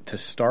 so to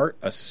start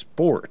a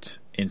sport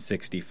in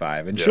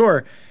 65. And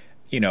sure,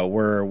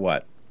 we're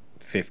what,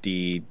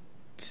 50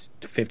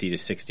 to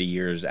 60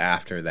 years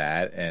after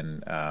that,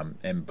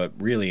 and but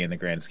really in the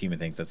grand scheme of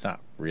things, that's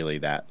not really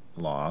that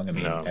long. I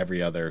mean,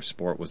 every other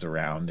sport was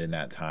around in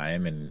that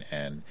time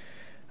and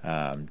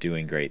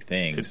doing great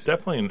things. It's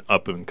definitely an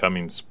up and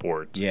coming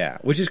sport. Yeah,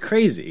 which is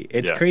crazy.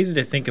 It's crazy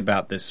to think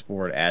about this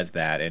sport as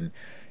that, and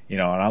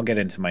and I'll get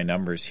into my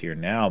numbers here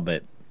now,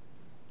 but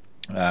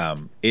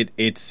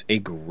it's a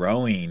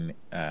growing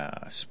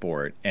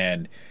sport,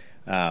 and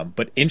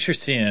but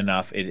interesting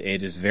enough,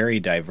 it is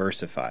very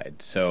diversified.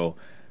 So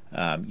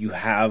you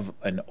have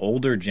an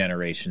older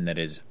generation that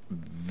is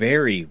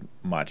very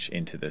much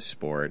into this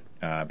sport,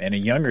 and a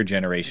younger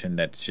generation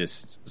that's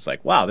just it's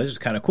like, wow, this is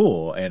kind of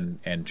cool,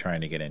 and trying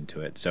to get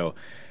into it. So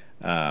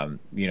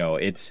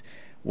it's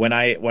when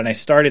I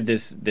started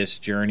this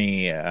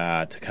journey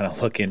to kind of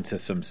look into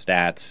some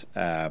stats,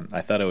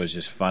 I thought it was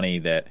just funny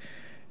that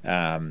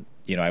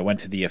I went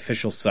to the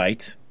official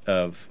site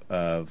of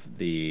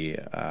the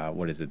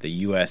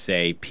the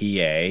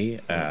USAPA,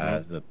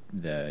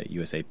 the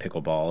USA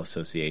Pickleball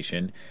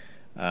Association,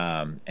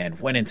 and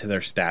went into their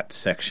stats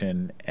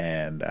section,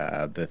 and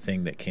the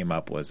thing that came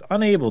up was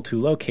unable to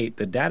locate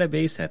the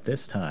database at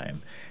this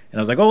time. And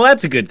I was like, oh, well,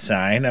 that's a good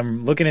sign.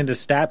 I'm looking into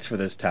stats for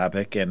this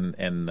topic, and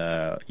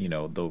the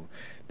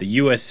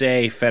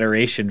USA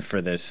Federation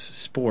for this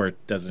sport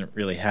doesn't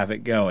really have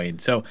it going.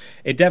 So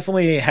it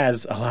definitely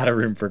has a lot of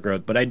room for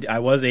growth. But I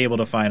was able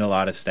to find a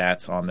lot of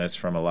stats on this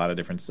from a lot of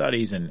different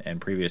studies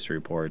and previous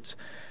reports.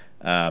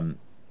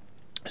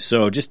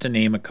 So just to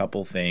name a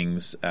couple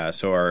things,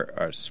 so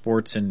our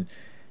Sports and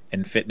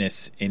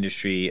Fitness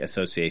Industry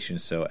Association,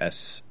 so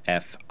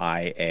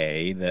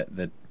SFIA,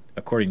 the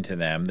according to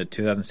them, the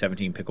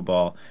 2017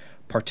 Pickleball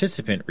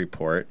Participant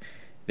Report,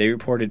 they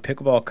reported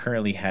pickleball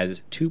currently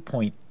has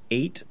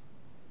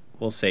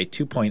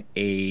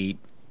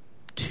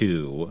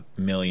 2.82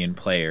 million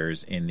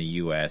players in the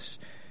U.S.,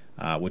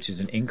 which is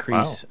an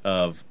increase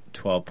of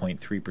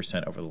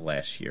 12.3% over the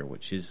last year,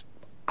 which is,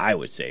 I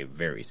would say,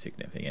 very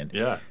significant.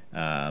 Yeah.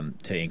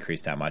 To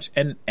increase that much,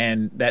 and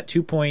that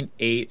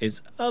 2.8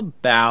 is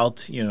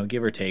about,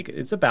 give or take,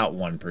 it's about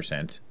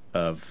 1%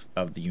 of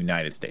the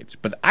United States.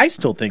 But I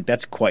still think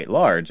that's quite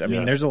large. I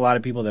mean, there's a lot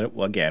of people that,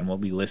 again, will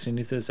be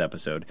listening to this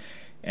episode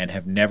and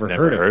have never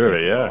heard of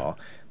pickleball,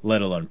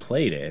 let alone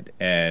played it,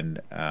 and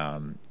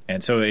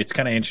so it's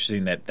kind of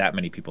interesting that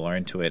many people are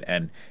into it,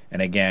 and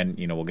again,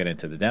 we'll get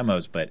into the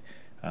demos, but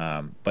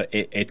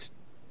it's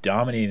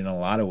dominated in a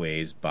lot of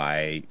ways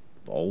by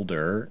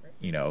older,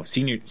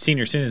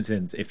 senior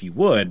citizens, if you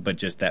would, but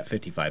just that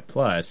 55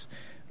 plus.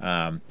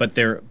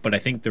 But I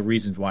think the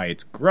reasons why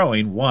it's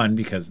growing, one,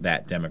 because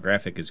that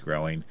demographic is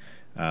growing,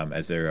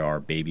 as there are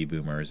baby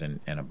boomers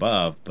and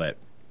above, but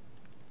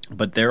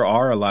there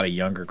are a lot of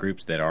younger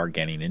groups that are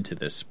getting into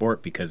this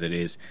sport because it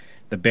is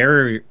the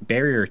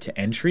barrier to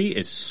entry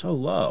is so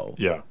low.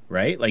 Yeah.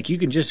 Right? Like you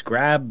can just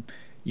grab,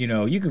 you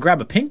can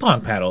grab a ping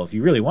pong paddle if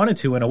you really wanted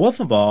to and a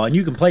wiffle ball, and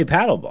you can play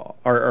paddleball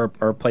or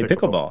play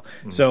pickleball.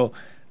 Mm-hmm. So,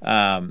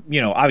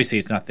 obviously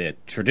it's not the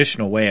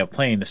traditional way of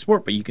playing the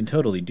sport, but you can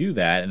totally do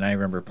that. And I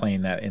remember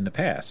playing that in the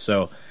past.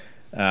 So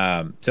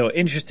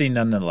interesting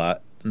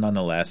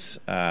nonetheless.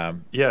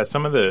 Yeah.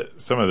 Some of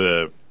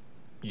the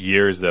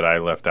years that I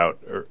left out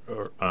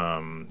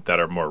that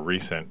are more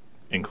recent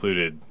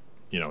included,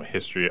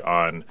 history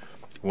on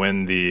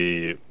when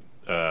the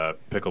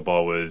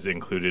pickleball was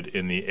included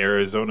in the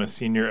Arizona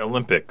Senior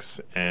Olympics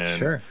and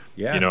sure.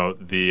 Yeah.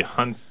 The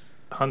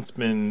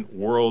Huntsman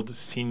World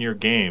Senior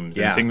Games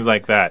and things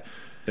like that.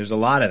 There's a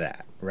lot of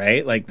that,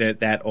 right? Like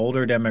that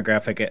older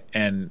demographic,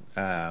 and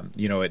I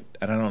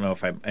don't know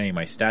if any of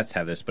my stats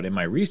have this, but in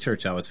my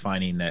research, I was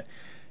finding that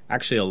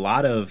actually a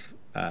lot of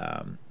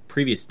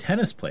previous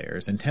tennis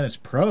players and tennis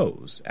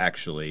pros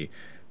actually,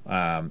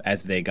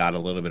 as they got a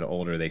little bit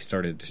older, they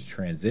started to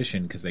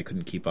transition because they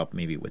couldn't keep up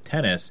maybe with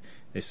tennis.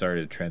 They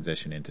started to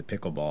transition into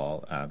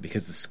pickleball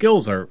because the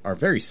skills are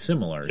very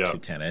similar to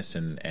tennis,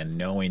 and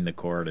knowing the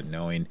court and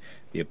knowing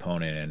the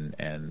opponent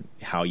and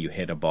how you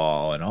hit a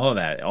ball and all of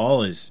that,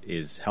 all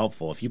is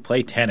helpful. If you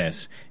play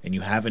tennis and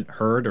you haven't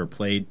heard or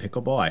played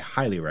pickleball, I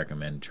highly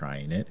recommend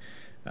trying it.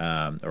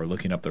 Or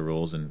looking up the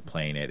rules and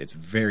playing it. It's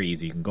very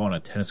easy. You can go on a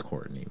tennis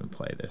court and even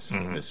play this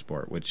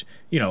sport, which,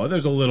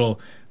 there's a little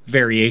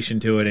variation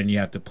to it and you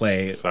have to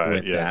play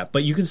with that,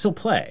 but you can still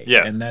play.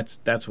 Yeah. And that's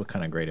what's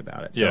kind of great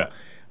about it. So,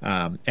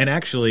 and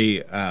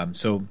actually,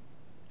 so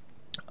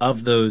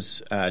of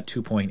those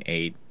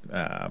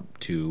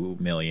 2.82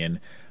 million,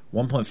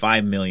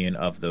 1.5 million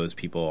of those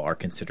people are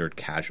considered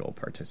casual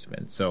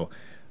participants. So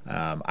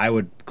I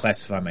would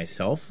classify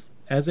myself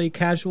as a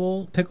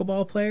casual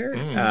pickleball player.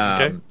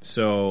 Okay.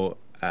 So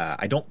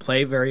I don't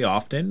play very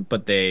often,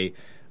 but they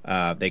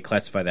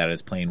classify that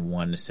as playing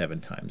 1 to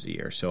 7 times a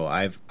year. So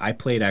I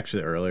played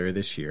actually earlier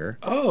this year.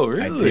 Oh,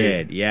 really? I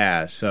did,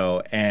 yeah.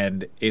 So,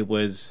 and it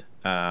was,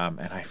 and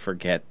I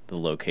forget the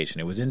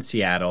location. It was in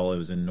Seattle. It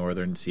was in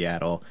northern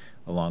Seattle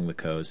along the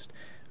coast.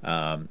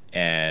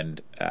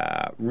 And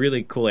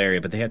really cool area,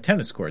 but they had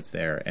tennis courts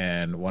there.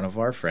 And one of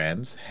our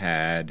friends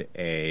had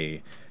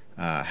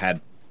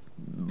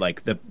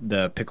like the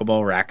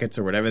pickleball rackets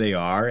or whatever they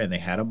are, and they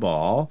had a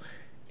ball,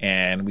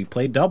 and we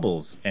played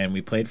doubles, and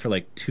we played for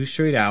like 2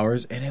 straight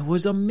hours, and it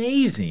was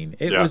amazing.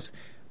 It was,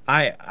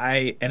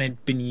 and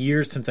it'd been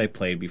years since I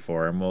played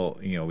before, and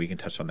we can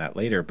touch on that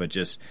later, but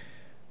just,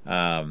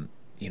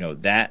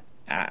 that,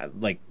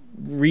 like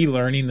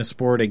relearning the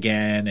sport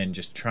again and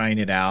just trying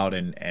it out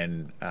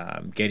and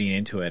getting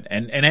into it,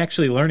 and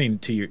actually learning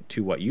to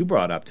what you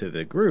brought up to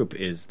the group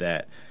is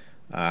that,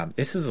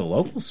 this is a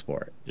local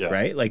sport,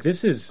 right? Like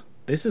this is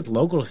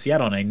local to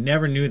Seattle, and I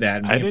never knew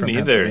that. I didn't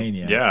either.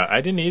 Yeah,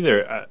 I didn't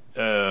either.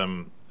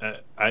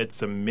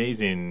 It's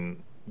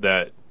amazing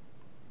that,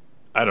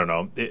 I don't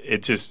know.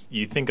 It just,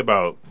 you think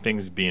about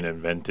things being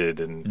invented,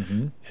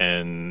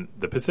 and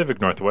the Pacific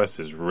Northwest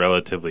is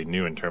relatively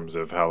new in terms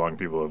of how long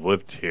people have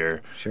lived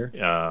here. Sure.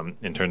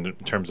 In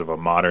terms of a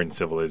modern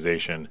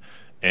civilization,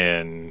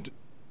 and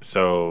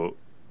so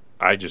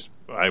I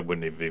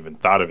wouldn't have even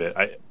thought of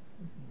it.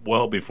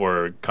 Well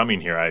before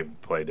coming here, I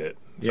played it.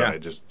 So I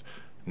just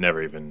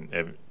never even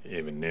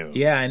knew.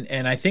 Yeah,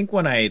 and I think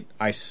when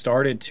I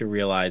started to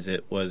realize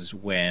it was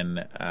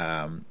when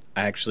I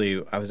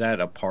was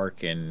at a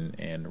park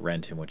in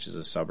Renton, which is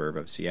a suburb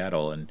of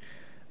Seattle, and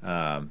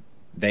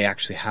they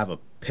actually have a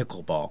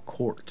pickleball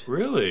court.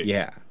 Really?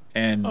 Yeah,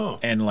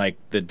 and like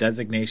the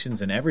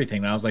designations and everything.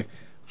 And I was like,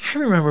 I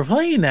remember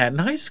playing that in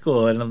high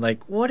school, and I'm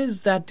like, what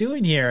is that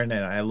doing here? And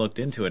then I looked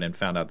into it and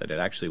found out that it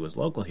actually was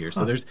local here.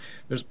 So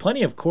there's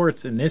plenty of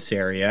courts in this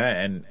area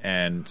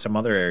and some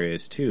other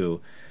areas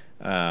too,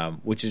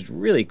 which is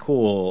really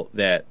cool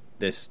that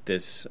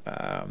this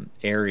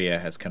area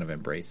has kind of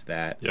embraced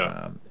that.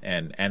 Yeah.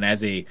 And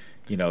as a,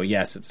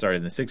 yes, it started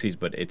in the 60s,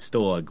 but it's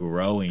still a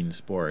growing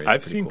sport.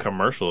 I've seen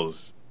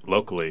commercials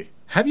locally.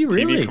 Have you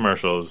really? TV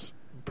commercials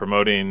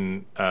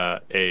promoting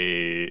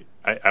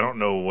I don't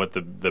know what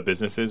the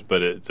business is,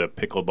 but it's a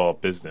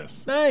pickleball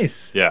business.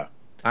 Nice. Yeah.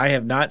 I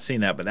have not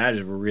seen that, but that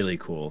is really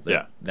cool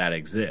that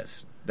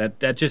exists.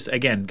 That just,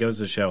 again, goes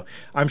to show,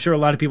 I'm sure a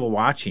lot of people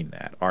watching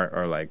that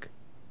are like,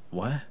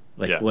 what?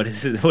 Like, what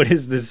is it? What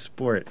is this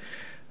sport?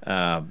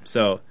 And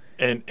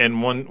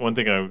one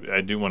thing I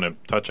do want to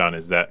touch on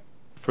is that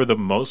for the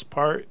most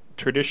part,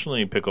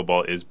 traditionally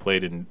pickleball is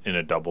played in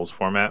a doubles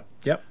format.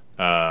 Yep.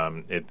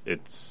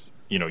 It's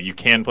you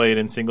can play it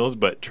in singles,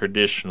 but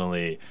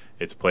traditionally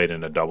it's played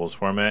in a doubles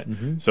format.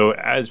 Mm-hmm. So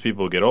as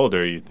people get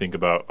older, you think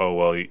about,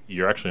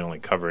 you're actually only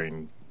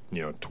covering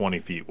 20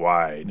 feet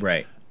wide,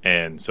 right?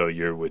 And so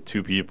you're with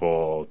two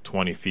people,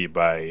 20 feet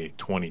by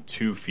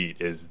 22 feet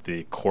is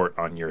the court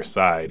on your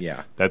side.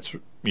 Yeah. That's,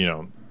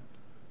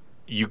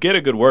 you get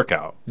a good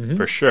workout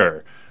for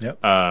sure. Yep.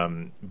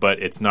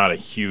 But it's not a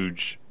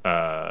huge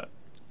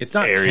it's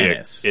not area.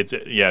 Tennis. It's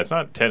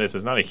not tennis.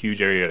 It's not a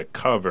huge area to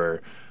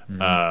cover.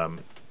 Mm-hmm.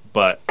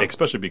 But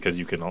especially because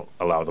you can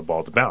allow the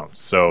ball to bounce.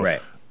 So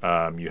right.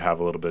 You have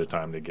a little bit of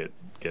time to get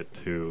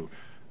to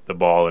the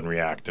ball and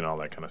react and all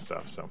that kind of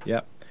stuff. So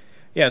Yep.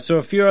 Yeah, so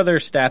a few other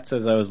stats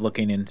as I was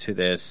looking into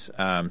this.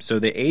 So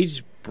the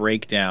age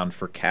breakdown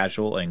for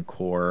casual and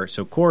core.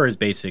 So core is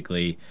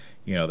basically,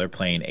 they're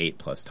playing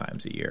 8+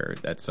 times a year.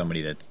 That's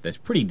somebody that's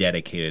pretty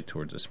dedicated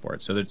towards the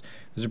sport. So there's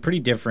a pretty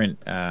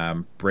different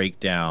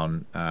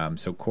breakdown.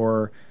 So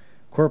core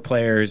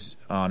players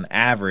on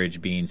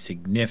average being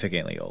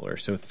significantly older.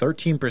 So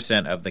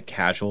 13% of the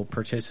casual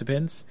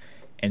participants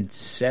and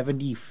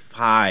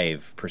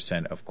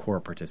 75% of core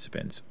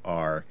participants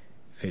are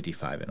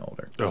 55 and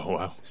older. Oh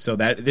wow! So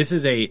this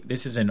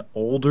is an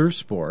older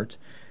sport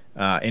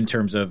in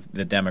terms of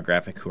the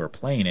demographic who are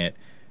playing it.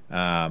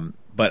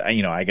 But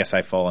I guess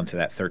I fall into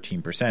that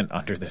 13%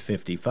 under the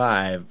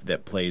 55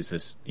 that plays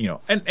this.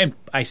 And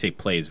I say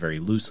plays very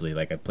loosely.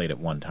 Like I played it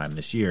one time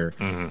this year,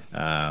 and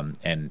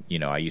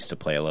I used to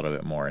play a little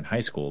bit more in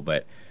high school.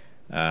 But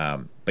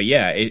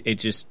yeah, it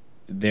just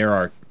there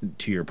are,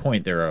 to your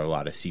point, there are a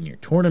lot of senior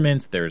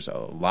tournaments. There's a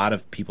lot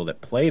of people that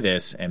play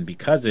this, and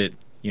because a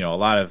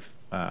lot of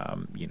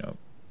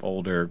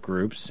older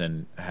groups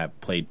and have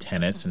played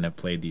tennis and have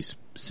played these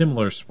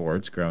similar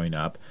sports growing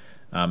up,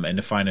 and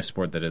to find a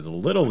sport that is a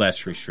little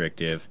less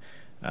restrictive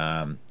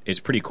is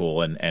pretty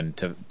cool, and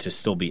to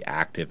still be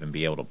active and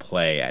be able to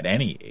play at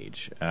any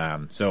age.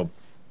 So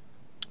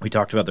we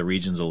talked about the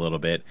regions a little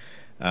bit.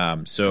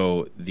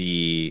 So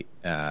the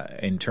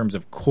in terms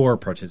of core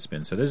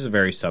participants, so this is a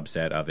very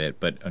subset of it,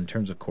 but in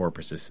terms of core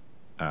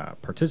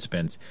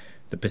participants,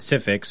 the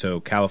Pacific, so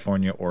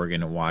California,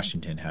 Oregon, and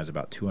Washington has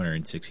about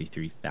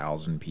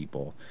 263,000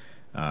 people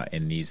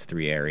in these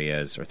three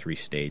areas or three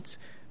states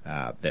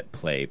that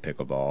play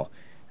pickleball.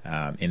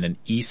 In the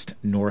East,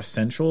 North,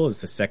 Central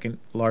is the second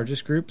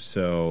largest group.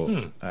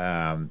 So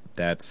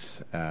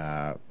that's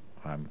I'm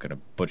going to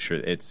butcher.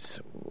 It's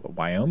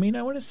Wyoming,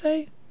 I want to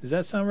say. Does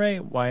that sound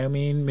right?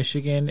 Wyoming,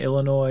 Michigan,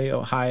 Illinois,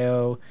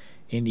 Ohio,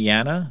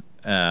 Indiana.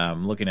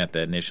 Looking at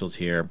the initials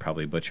here, I'm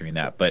probably butchering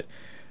that, but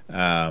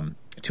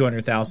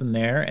 200,000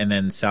 there, and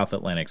then South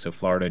Atlantic, so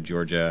Florida,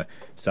 Georgia,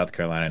 South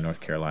Carolina,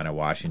 North Carolina,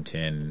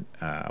 Washington,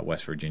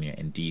 West Virginia,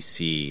 and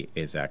D.C.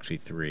 is actually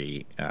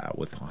three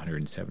with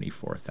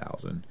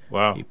 174,000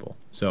 people.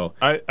 So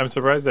I'm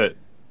surprised that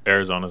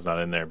Arizona's not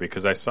in there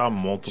because I saw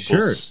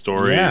multiple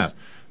stories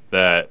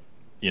that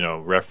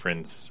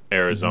reference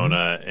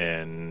Arizona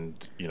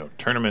and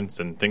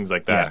tournaments and things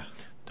like that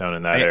down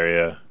in that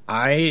area.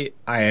 I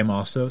am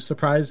also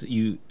surprised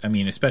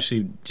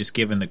especially just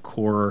given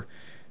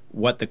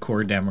what the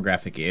core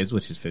demographic is,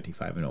 which is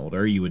 55 and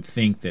older, you would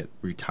think that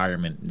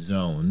retirement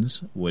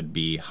zones would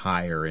be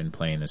higher in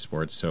playing the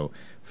sports. So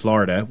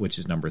Florida, which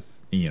is number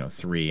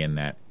 3 in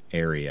that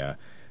area,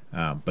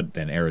 but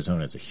then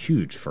Arizona is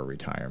huge for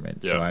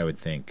retirement. Yeah. So I would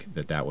think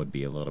that would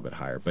be a little bit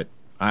higher. But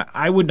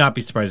I would not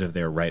be surprised if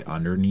they're right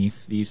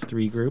underneath these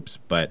three groups,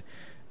 but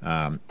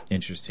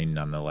interesting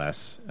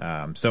nonetheless.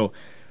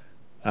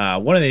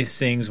 One of these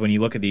things when you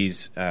look at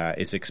these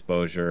is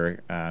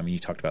exposure. You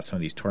talked about some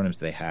of these tournaments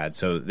they had.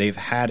 So they've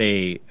had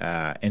in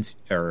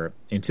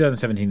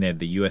 2017 they had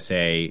the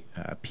USA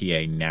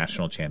PA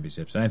National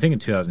Championships, and I think in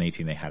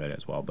 2018 they had it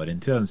as well. But in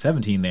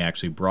 2017 they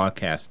actually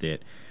broadcast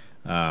it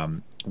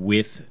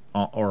with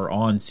or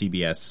on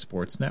CBS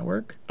Sports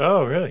Network.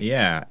 Oh, really?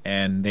 Yeah,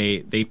 and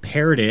they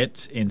paired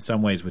it in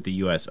some ways with the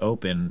U.S.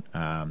 Open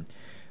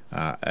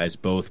as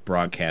both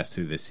broadcast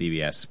through the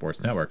CBS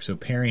Sports Network. So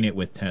pairing it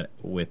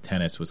with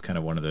tennis was kind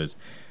of one of those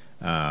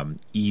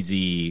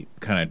easy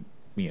kind of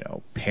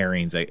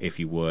pairings, if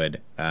you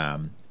would.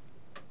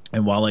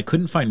 And while I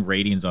couldn't find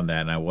ratings on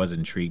that, and I was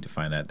intrigued to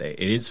find that,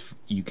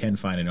 you can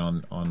find it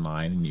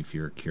online, and if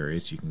you're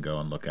curious, you can go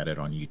and look at it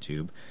on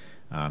YouTube.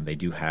 They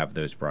do have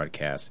those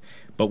broadcasts.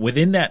 But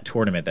within that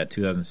tournament, that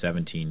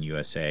 2017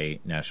 USA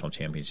National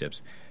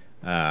Championships,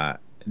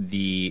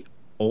 the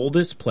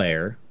oldest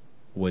player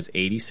was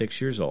 86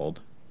 years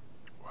old.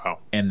 Wow.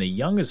 And the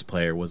youngest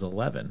player was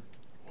 11.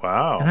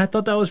 Wow. And I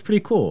thought that was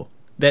pretty cool,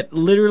 that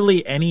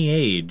literally any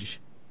age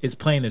is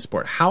playing this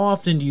sport. How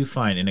often do you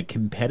find in a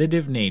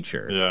competitive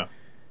nature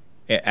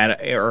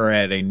at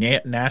a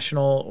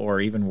national or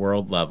even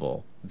world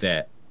level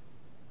that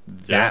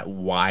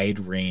wide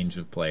range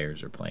of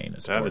players are playing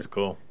a sport? That is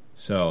cool.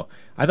 So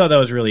I thought that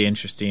was really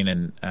interesting,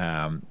 and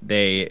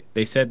they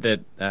said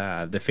that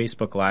the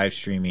Facebook live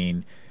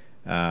streaming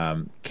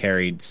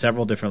carried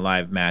several different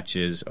live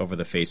matches over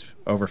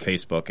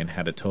Facebook and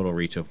had a total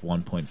reach of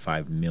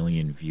 1.5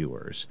 million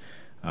viewers,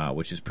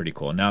 which is pretty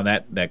cool. Now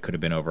that could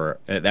have been over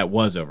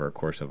a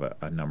course of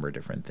a number of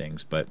different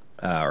things, but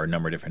or a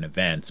number of different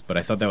events. But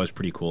I thought that was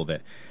pretty cool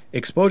that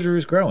exposure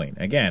is growing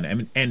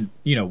again. And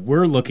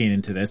we're looking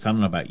into this. I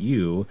don't know about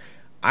you.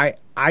 I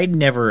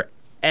never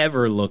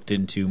ever looked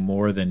into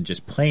more than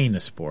just playing the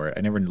sport.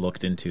 I never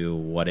looked into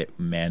what it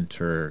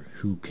meant or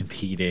who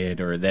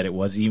competed or that it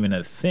was even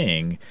a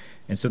thing.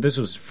 And so this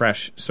was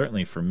fresh,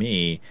 certainly for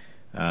me,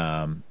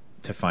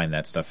 to find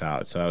that stuff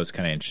out. So that was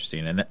kind of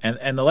interesting.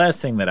 And the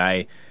last thing that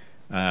I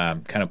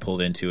kind of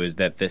pulled into is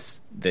that the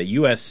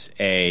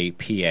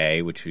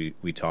USAPA, which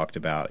we talked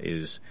about,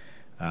 is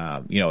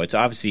it's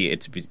obviously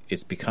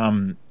it's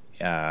become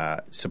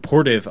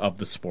supportive of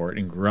the sport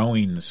and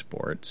growing the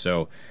sport.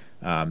 So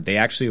they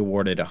actually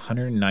awarded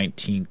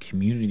 119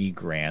 community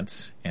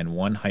grants and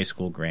one high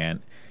school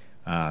grant,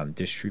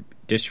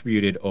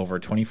 distributed over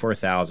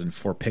 24,000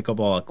 for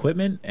pickleball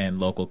equipment and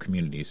local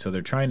communities. So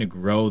they're trying to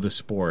grow the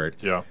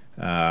sport in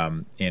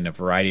a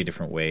variety of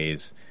different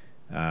ways.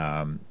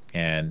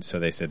 And so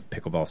they said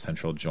Pickleball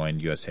Central joined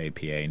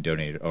USAPA and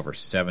donated over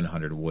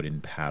 700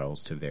 wooden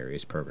paddles to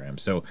various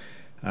programs. So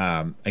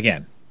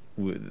again,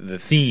 the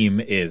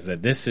theme is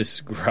that this is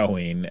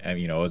growing.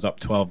 It was up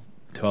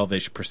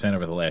 12-ish%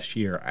 over the last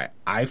year.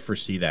 I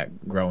foresee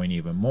that growing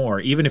even more,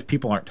 even if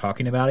people aren't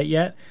talking about it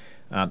yet.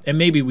 And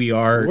maybe we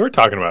are. We're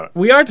talking about it.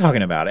 We are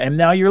talking about it, and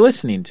now you're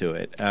listening to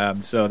it.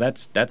 So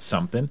that's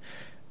something.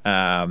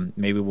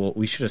 Maybe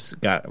we should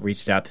have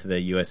reached out to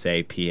the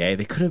USAPA.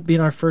 They could have been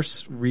our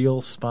first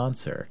real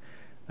sponsor.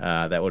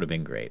 That would have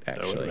been great,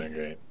 actually. That would have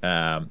been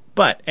great.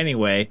 But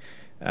anyway,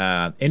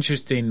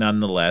 interesting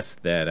nonetheless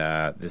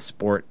that the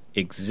sport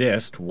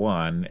exists,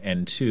 one,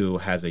 and two,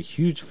 has a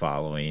huge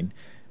following,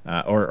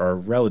 or a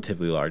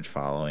relatively large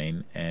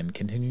following, and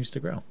continues to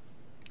grow.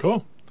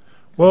 Cool.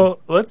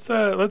 Well,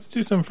 let's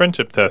do some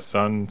friendship tests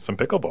on some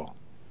pickleball.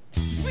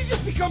 Did we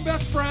just become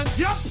best friends?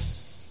 Yep.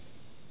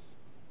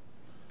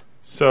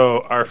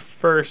 So our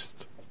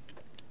first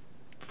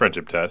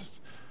friendship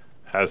test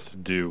has to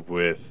do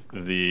with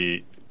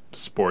the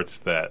sports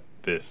that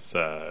this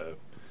kind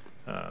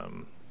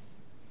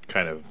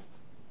of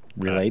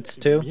Relates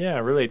to? Yeah,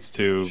 relates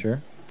to.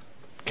 Sure.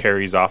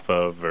 Carries off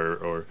of,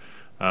 or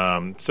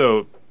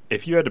so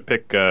if you had to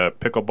pick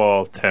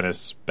pickleball,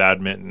 tennis,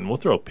 badminton, we'll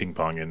throw ping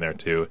pong in there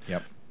too.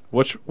 Yep.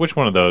 Which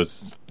one of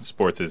those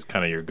sports is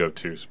kind of your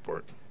go-to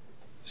sport?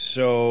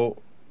 So,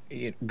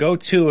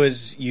 go-to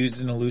is used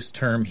in a loose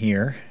term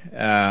here,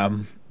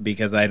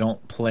 because I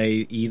don't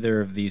play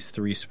either of these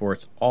three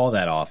sports all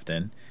that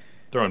often.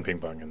 Throwing ping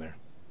pong in there.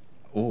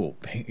 Oh,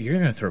 you're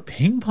going to throw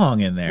ping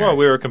pong in there? Well,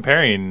 we were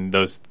comparing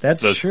those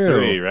That's true.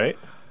 three, right?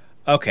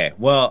 Okay,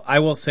 well, I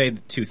will say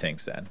two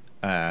things then,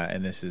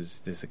 and this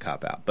is a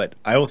cop-out. But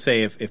I will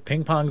say if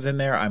ping pong's in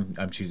there,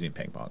 I'm choosing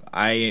ping pong.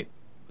 I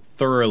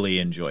thoroughly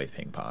enjoy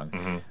ping pong.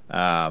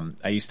 Mm-hmm.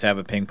 I used to have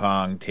a ping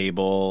pong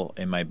table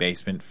in my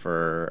basement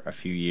for a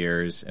few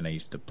years, and I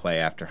used to play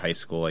after high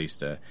school. I used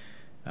to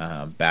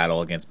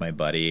battle against my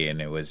buddy, and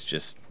it was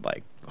just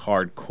like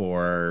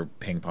hardcore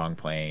ping pong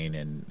playing,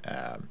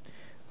 and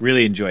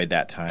really enjoyed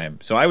that time.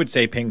 So I would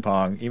say ping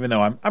pong, even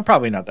though I'm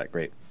probably not that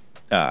great.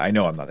 I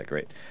know I'm not that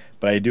great,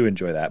 but I do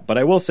enjoy that. But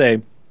I will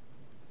say,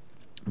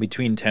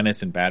 between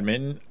tennis and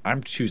badminton,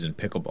 I'm choosing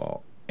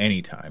pickleball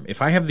anytime.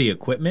 If I have the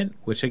equipment,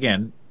 which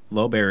again,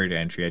 low barrier to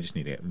entry, I just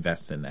need to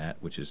invest in that,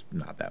 which is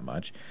not that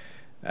much.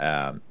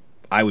 I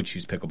would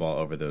choose pickleball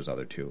over those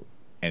other two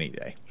any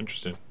day.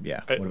 Interesting.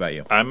 Yeah. What about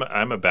you?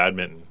 I'm a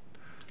badminton.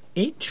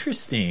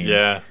 Interesting.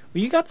 Yeah.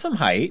 Well, you got some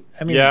height.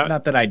 I mean, Yeah.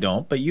 not that I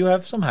don't, but you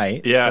have some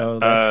height. Yeah. So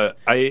that's,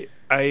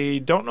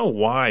 I don't know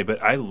why,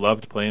 but I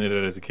loved playing it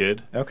as a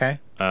kid. okay.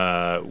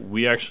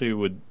 We actually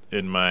would,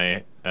 in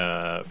my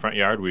front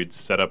yard, we'd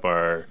set up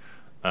our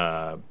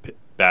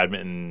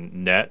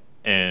badminton net,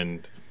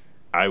 and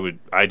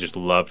I just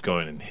loved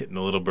going and hitting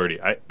the little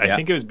birdie. I Yeah.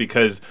 think it was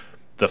because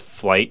the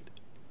flight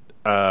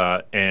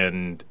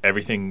and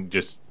everything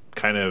just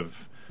kind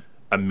of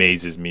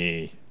amazes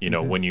me,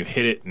 when you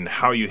hit it and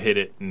how you hit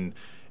it, and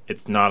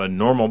it's not a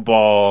normal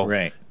ball.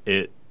 Right.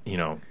 It,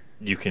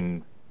 you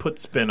can put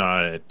spin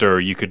on it, or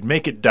you could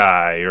make it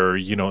die, or,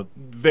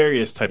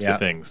 various types Yeah. of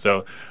things.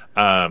 So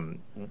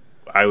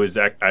I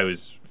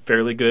was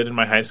fairly good in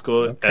my high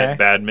school Okay. at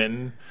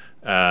badminton.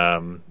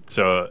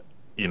 So,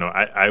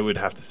 I would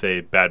have to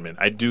say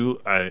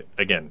badminton.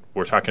 Again,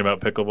 we're talking about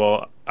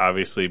pickleball.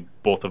 Obviously,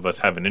 both of us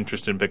have an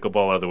interest in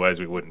pickleball. Otherwise,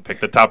 we wouldn't pick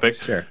the topic.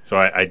 Sure. So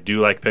I do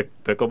like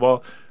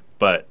pickleball.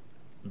 But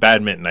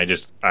badminton,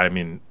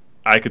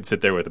 I could sit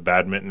there with a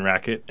badminton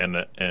racket and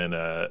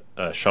a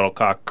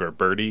shuttlecock or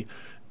birdie,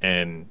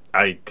 and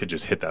I could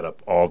just hit that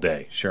up all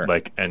day. Sure.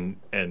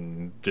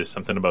 And just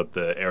something about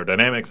the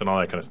aerodynamics and all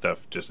that kind of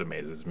stuff just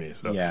amazes me.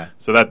 So Yeah.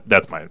 So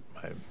that's my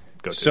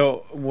go-to.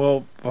 So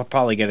we'll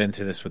probably get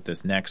into this with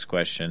this next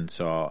question,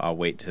 so I'll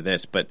wait to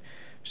this. But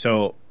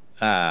so,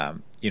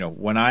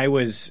 when I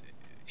was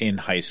in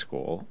high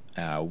school,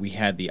 we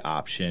had the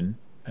option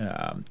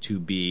to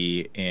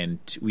be in.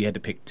 We had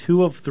to pick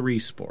two of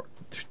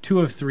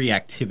three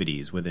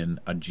activities within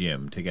a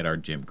gym to get our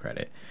gym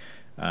credit,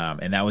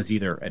 and that was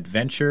either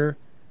adventure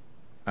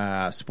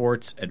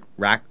sports,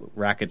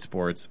 racket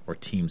sports, or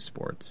team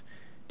sports.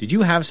 Did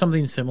you have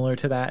something similar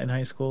to that in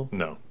high school?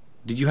 No.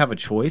 Did you have a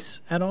choice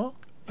at all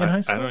in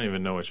high school? I don't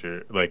even know what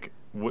you're like.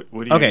 What do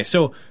you? Okay,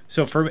 so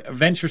for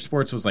adventure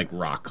sports was like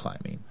rock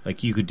climbing.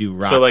 Like you could do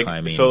rock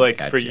climbing. So like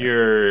at for gym.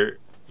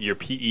 your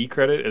PE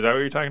credit, is that what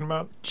you're talking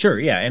about? Sure,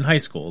 yeah, in high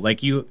school,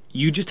 like you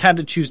just had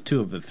to choose two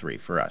of the three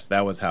for us.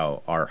 That was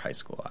how our high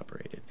school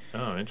operated.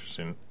 Oh,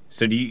 interesting.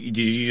 So did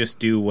you just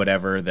do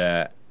whatever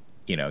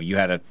you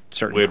had a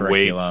certain We had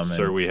curriculum weights,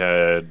 or we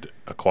had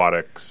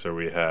aquatics, or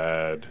we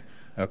had.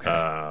 okay.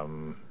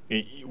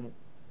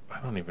 I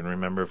don't even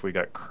remember if we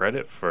got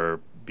credit for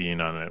being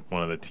on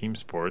one of the team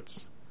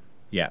sports.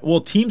 Yeah.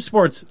 Well, team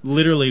sports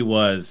literally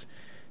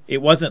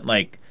it wasn't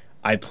like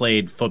I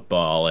played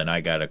football and I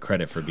got a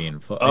credit for being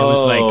football. It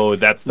was like,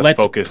 that's the let's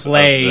focus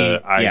play.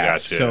 of the. I yeah,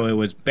 gotcha. So it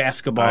was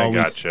basketball. We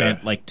gotcha.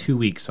 spent like 2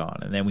 weeks on,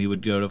 and then we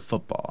would go to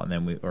football, and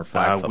then or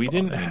flag football. We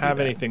didn't and then have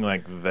do that. anything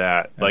like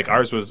that. Like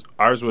ours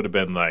would have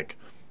been like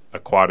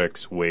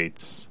aquatics,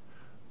 weights,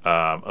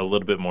 a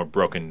little bit more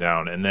broken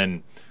down, and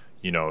then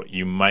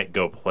you might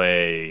go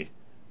play,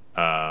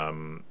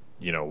 one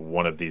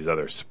of these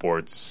other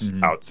sports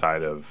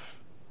outside of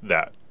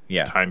that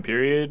time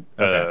period.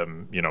 Okay.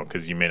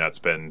 Because you may not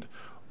spend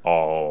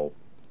all.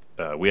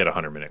 We had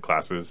 100-minute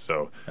classes,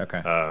 so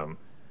Okay.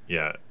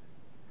 yeah.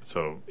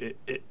 So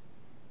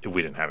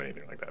we didn't have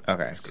anything like that.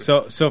 Okay.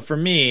 basically. So for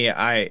me,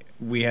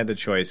 we had the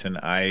choice, and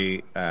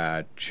I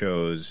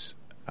chose.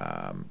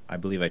 I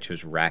believe I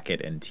chose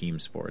racket and team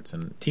sports,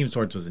 and team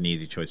sports was an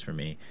easy choice for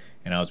me.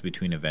 And I was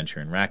between adventure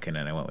and racket,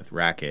 and I went with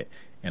racket,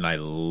 and I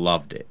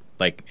loved it.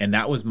 And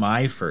that was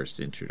my first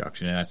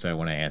introduction, and that's why I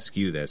want to ask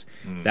you this.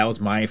 That was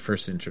my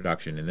first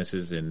introduction, and this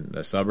is in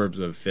the suburbs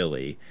of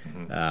Philly,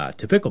 to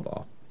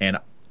pickleball, and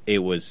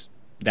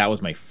that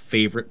was my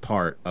favorite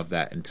part of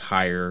that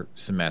entire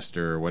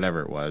semester or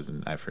whatever it was,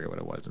 and I forget what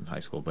it was in high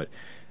school, but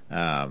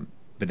that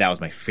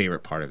was my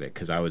favorite part of it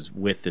because I was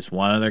with this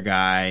one other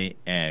guy,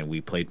 and we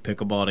played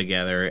pickleball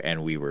together,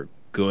 and we were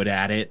good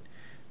at it.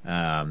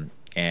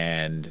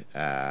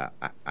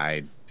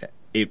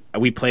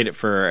 We played it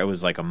for it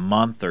was like a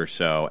month or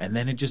so, and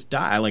then it just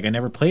died. Like I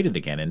never played it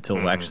again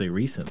until actually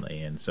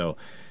recently. And so,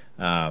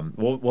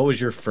 what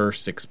was your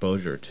first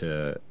exposure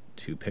to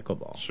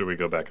pickleball? Should we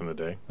go back in the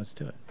day? Let's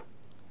do it.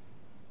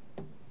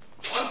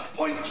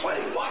 1.21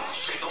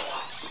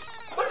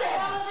 gigawatts. What the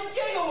hell is a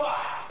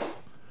gigawatt?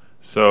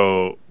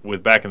 So,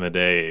 with back in the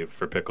day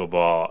for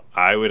pickleball,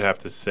 I would have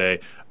to say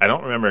I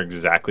don't remember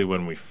exactly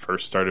when we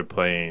first started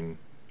playing.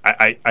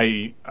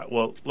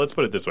 Well, let's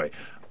put it this way.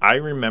 I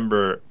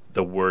remember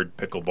the word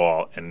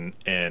pickleball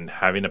and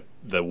having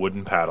the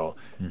wooden paddle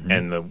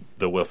and the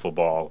wiffle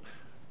ball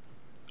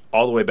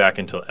all the way back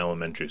until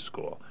elementary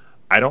school.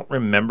 I don't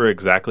remember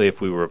exactly if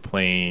we were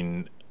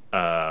playing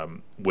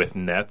with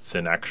nets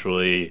and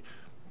actually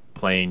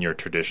playing your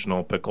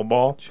traditional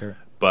pickleball. Sure.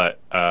 But,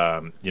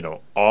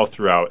 all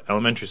throughout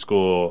elementary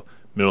school,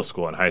 middle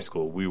school, and high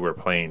school, we were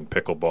playing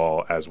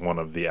pickleball as one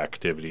of the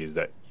activities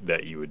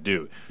that you would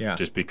do. Yeah.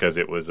 Just because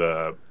it was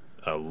a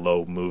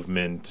low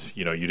movement.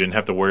 You didn't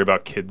have to worry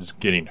about kids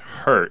getting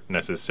hurt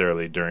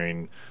necessarily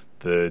during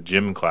the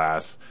gym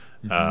class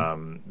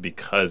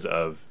because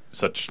of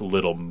such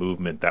little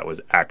movement that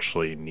was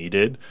actually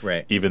needed.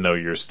 Right. Even though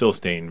you're still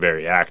staying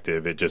very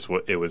active,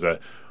 it was a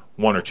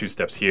 1 or 2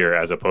 steps here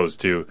as opposed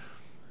to,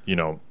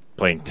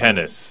 playing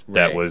tennis.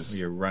 That Right. was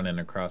You're running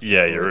across the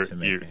yeah, court to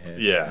make a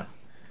hit. yeah.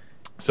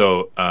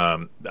 So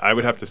I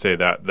would have to say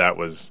that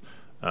was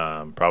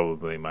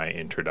probably my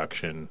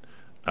introduction.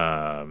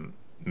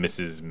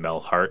 Mrs.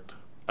 Melhart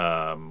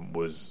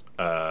was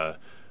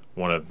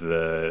one of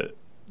the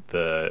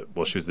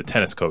she was the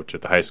tennis coach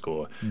at the high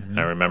school, and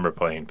I remember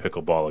playing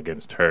pickleball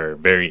against her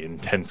very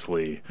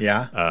intensely.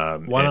 Yeah,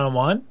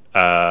 one-on-one.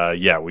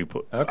 Yeah,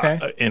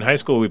 Okay. In high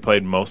school we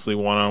played mostly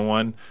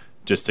one-on-one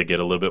just to get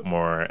a little bit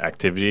more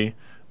activity.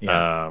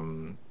 Yeah.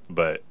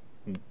 But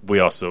we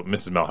also,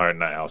 Mrs. Melhart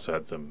and I also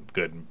had some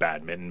good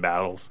badminton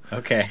battles.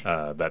 Okay.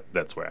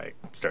 That's where I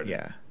started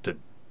Yeah.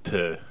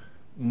 to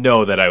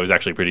know that I was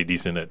actually pretty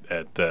decent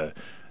at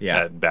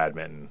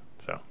badminton.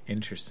 So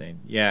Interesting.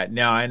 Yeah.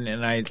 No,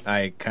 and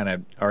I kind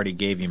of already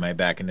gave you my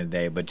back in the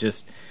day, but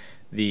just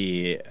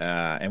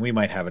and we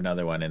might have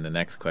another one in the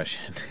next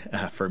question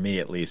for me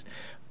at least,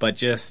 but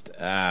just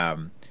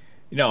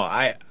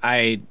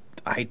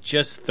I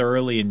just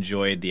thoroughly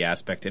enjoyed the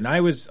aspect, and I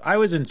was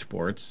in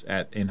sports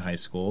in high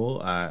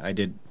school. I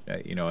did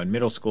in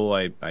middle school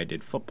I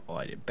did football,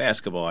 I did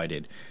basketball, I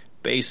did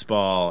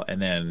baseball,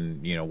 and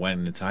then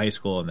went into high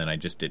school, and then I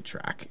just did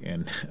track,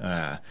 and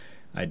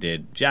I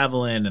did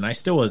javelin, and I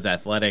still was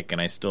athletic, and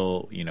I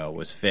still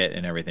was fit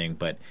and everything,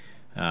 but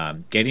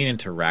getting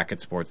into racket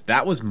sports,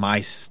 that was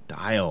my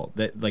style.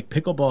 That like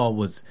pickleball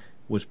was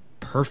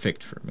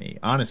perfect for me,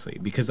 honestly,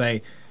 because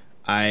I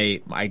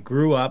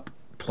grew up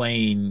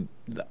playing.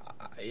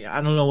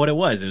 I don't know what it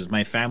was. It was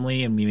my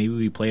family, and maybe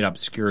we played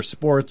obscure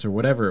sports or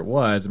whatever it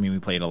was. I mean, we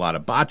played a lot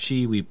of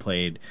bocce. We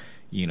played,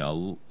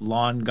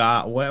 lawn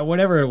golf,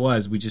 whatever it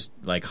was. We just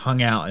like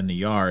hung out in the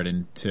yard,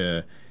 and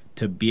to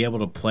be able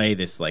to play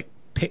this like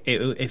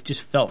it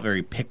just felt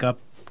very pickup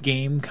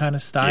game kind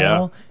of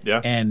style.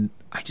 Yeah. And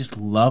I just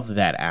love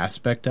that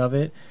aspect of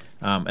it.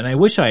 And I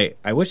wish I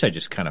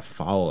just kind of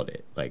followed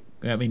it. Like,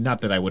 I mean,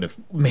 not that I would have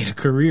made a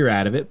career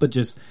out of it, but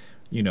just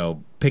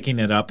picking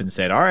it up and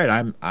said, all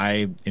right,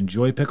 I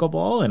enjoy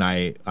pickleball, and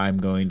I'm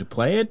going to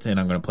play it, and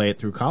I'm going to play it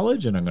through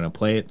college, and I'm going to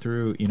play it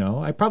through,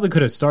 I probably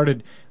could have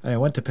started, I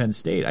went to Penn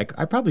State,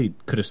 I probably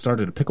could have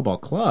started a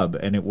pickleball club,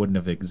 and it wouldn't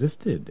have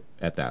existed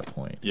at that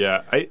point.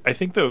 Yeah, I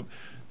think the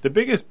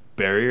biggest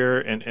barrier,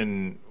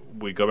 and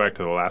we go back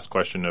to the last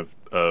question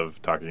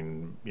of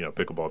talking,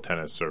 pickleball,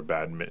 tennis, or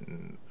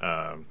badminton,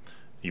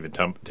 even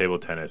table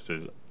tennis,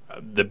 is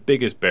the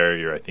biggest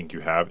barrier I think you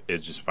have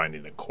is just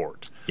finding a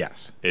court.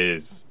 Yes.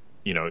 Is,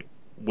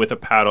 with a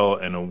paddle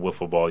and a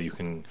wiffle ball, you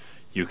can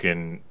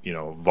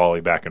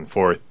volley back and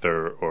forth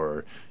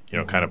or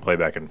kind of play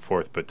back and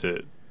forth, but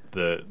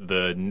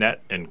the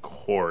net and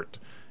court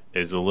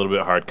is a little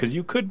bit hard because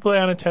you could play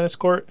on a tennis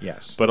court.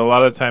 Yes. But a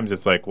lot of times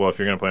it's like, well, if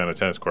you're going to play on a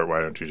tennis court,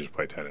 why don't you just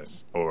play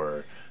tennis?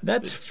 Or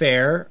that's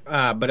fair,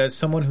 but as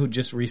someone who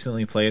just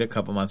recently played a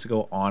couple months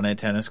ago on a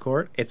tennis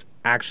court, it's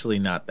actually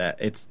not that.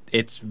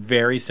 It's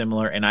very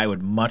similar, and I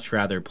would much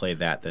rather play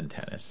that than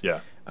tennis.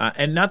 Yeah.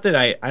 And not that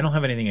I don't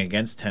have anything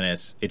against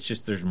tennis. It's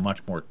just there's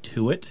much more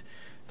to it.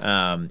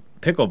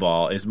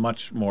 Pickleball is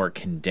much more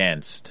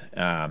condensed.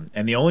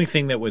 And the only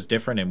thing that was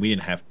different, and we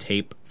didn't have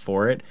tape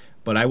for it,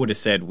 but I would have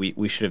said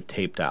we should have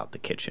taped out the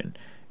kitchen.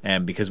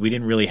 And because we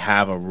didn't really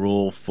have a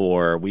rule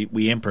for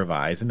we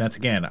improvise, and that's,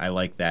 again, I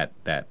like that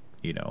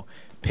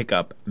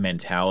pickup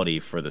mentality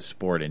for the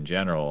sport in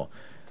general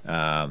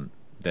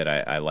that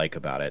I like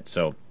about it.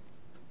 So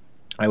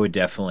I would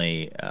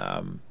definitely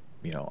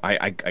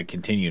I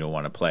continue to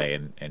want to play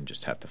and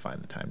just have to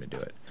find the time to do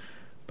it.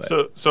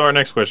 But, so our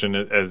next question,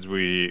 as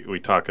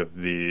we talk of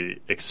the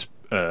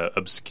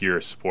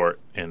obscure sport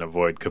and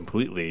avoid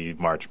completely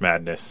March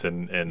Madness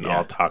and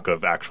all talk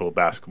of actual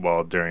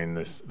basketball during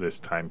this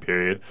time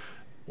period,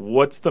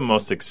 what's the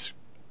most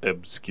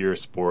obscure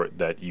sport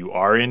that you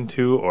are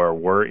into or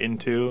were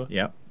into?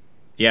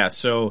 Yeah.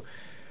 So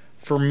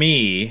for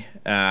me,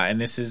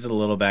 and this is a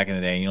little back in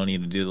the day, and you don't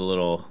need to do the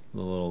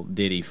little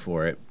ditty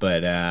for it,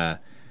 but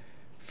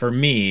for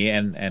me,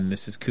 and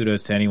this is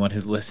kudos to anyone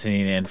who's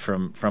listening in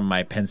from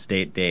my Penn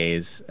State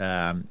days,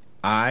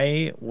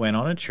 I went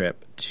on a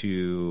trip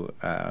to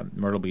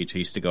Myrtle Beach. I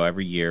used to go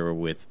every year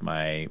with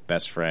my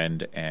best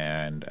friend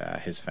and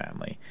his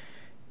family.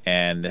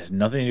 And it has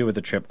nothing to do with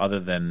the trip other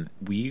than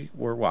we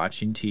were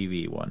watching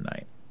TV one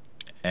night.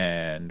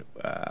 And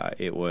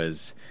it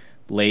was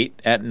late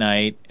at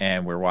night,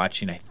 and we're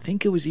watching, I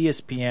think it was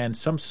ESPN,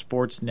 some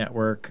sports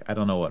network. I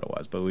don't know what it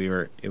was, but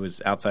it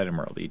was outside of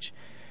Myrtle Beach.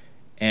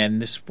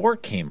 And the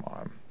sport came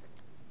on.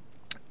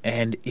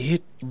 And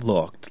it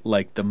looked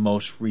like the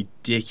most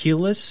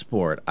ridiculous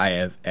sport I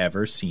have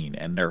ever seen.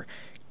 And they're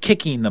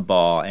kicking the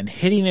ball and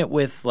hitting it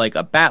with like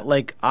a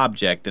bat-like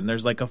object, and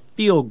there's like a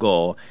field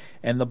goal,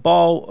 and the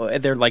ball,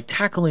 they're like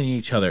tackling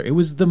each other. It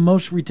was the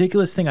most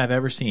ridiculous thing I've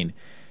ever seen.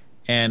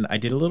 And I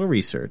did a little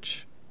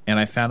research, and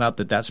I found out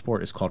that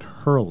sport is called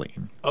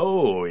hurling.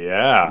 Oh,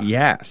 yeah.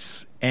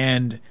 Yes.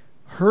 And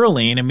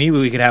hurling, and maybe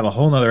we could have a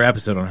whole nother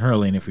episode on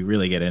hurling if we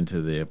really get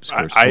into the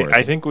obscure sports.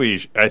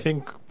 I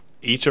think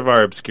each of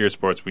our obscure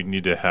sports, we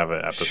need to have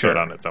an episode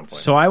on at some point.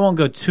 So I won't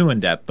go too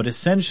in-depth, but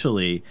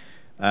essentially,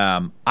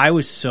 I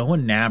was so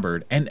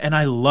enamored, and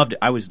I loved it.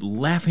 I was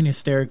laughing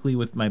hysterically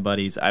with my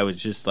buddies. I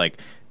was just like,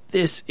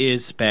 this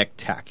is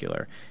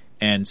spectacular.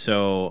 And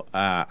so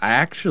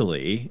I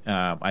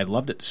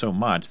loved it so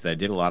much that I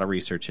did a lot of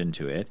research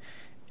into it.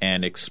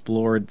 and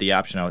explored the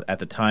option. At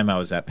the time, I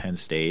was at Penn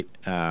State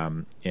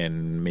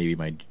in maybe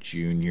my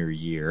junior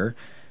year,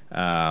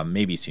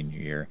 maybe senior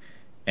year,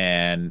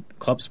 and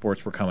club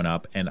sports were coming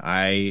up, and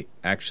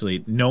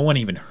no one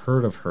even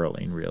heard of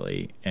hurling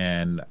really,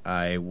 and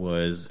I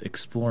was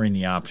exploring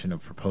the option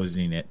of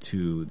proposing it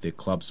to the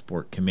club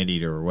sport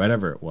committee or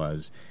whatever it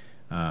was,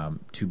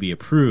 to be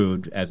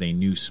approved as a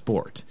new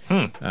sport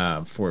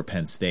for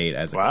Penn State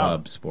as a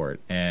club sport.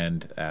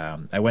 And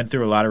I went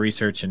through a lot of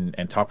research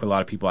and talked with a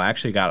lot of people. I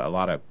actually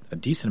got a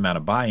decent amount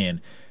of buy-in.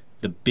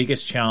 The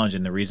biggest challenge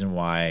and the reason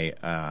why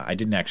I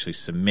didn't actually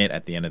submit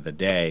at the end of the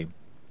day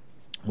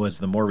was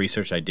the more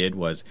research I did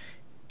was,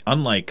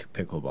 unlike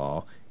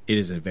pickleball, it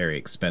is a very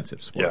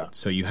expensive sport. Yeah.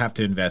 So you have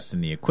to invest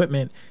in the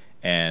equipment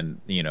and,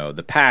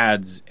 the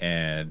pads,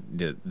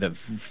 and the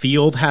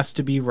field has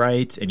to be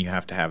right, and you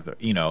have to have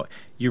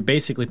you're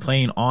basically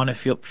playing on a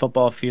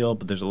football field,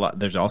 but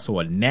there's also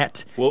a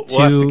net. We'll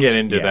have to get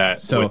into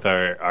that with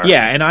our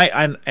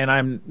and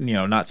I'm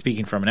not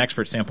speaking from an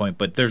expert standpoint,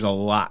 but there's a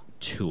lot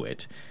to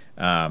it.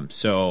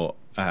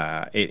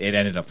 It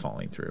ended up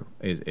falling through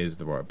is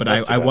the word. But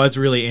I was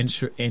really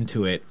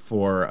into it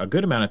for a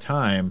good amount of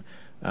time,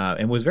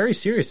 and was very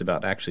serious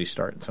about actually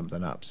starting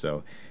something up.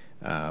 So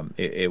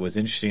it was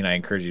interesting. I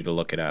encourage you to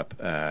look it up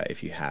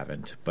if you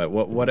haven't. But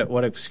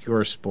what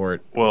obscure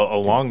sport? Well,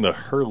 along the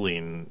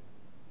hurling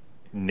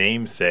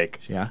namesake,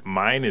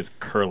 mine is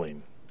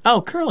curling.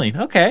 Oh, curling.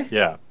 Okay.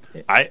 Yeah.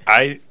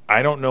 I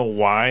don't know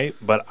why,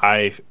 but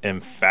I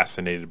am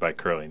fascinated by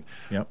curling.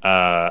 Yep.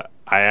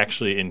 I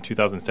actually, in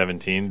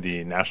 2017,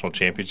 the national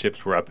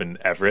championships were up in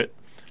Everett.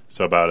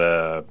 So about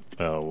a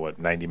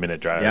 90-minute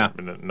drive. Yeah.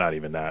 Not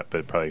even that,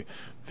 but probably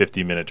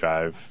 50-minute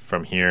drive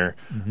from here.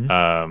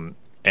 Mm-hmm.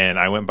 And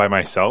I went by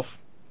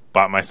myself,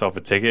 bought myself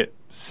a ticket,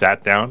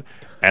 sat down,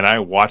 and I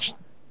watched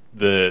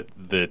the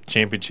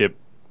championship.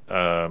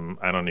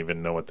 I don't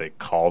even know what they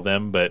call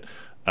them, but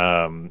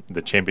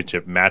the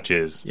championship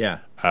matches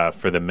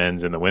for the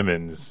men's and the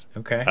women's.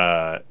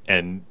 Okay.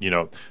 And,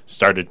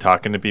 started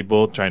talking to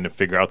people, trying to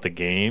figure out the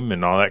game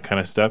and all that kind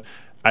of stuff.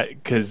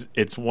 Because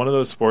it's one of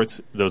those sports,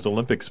 those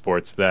Olympic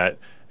sports, that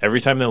every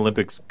time the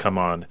Olympics come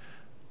on,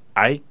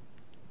 I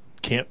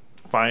can't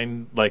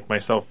find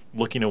myself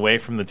looking away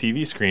from the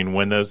TV screen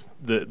when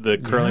the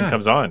curling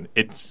comes on.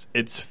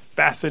 It's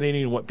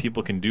fascinating what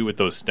people can do with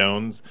those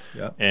stones.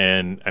 Yep.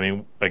 And, I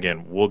mean,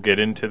 again, we'll get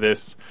into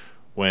this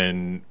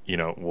when,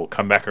 we'll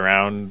come back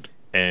around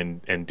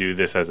and do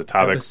this as a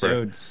topic.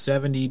 Episode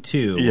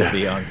 72 will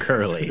be on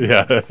curling.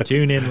 Yeah.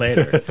 Tune in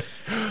later.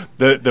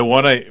 The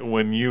one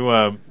when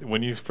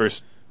you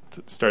first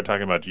started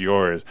talking about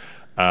yours,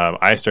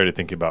 I started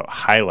thinking about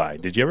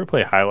Highlight. Did you ever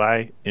play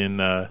Highlight in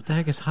what the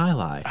heck is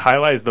Highlight?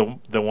 Highlight is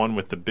the one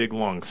with the big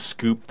long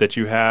scoop that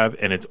you have,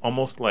 and it's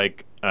almost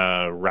like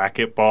a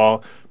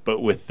racquetball,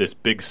 but with this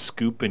big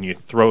scoop, and you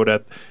throw it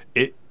at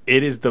it.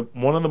 It is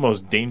one of the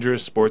most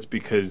dangerous sports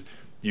because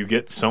you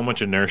get so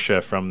much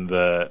inertia from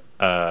the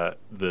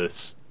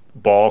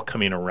ball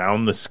coming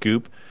around the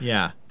scoop.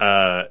 Yeah.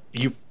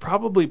 You've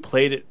probably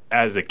played it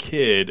as a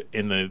kid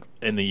in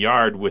the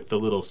yard with the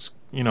little,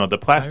 the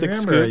plastic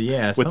scoop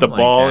with the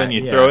ball, and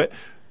you throw it.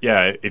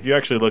 Yeah, if you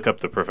actually look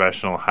up the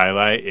professional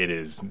Highlight, it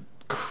is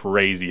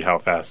crazy how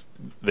fast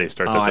they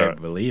start to throw I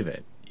it. believe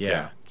it.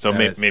 Yeah. So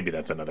maybe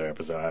that's another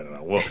episode. I don't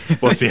know.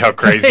 We'll see how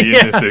crazy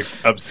in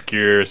this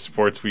obscure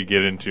sports we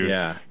get into.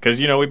 Yeah. Because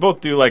we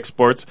both do like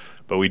sports,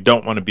 but we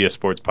don't want to be a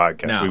sports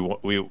podcast. No.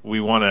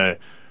 We want to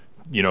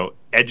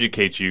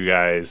educate you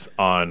guys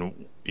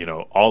on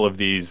all of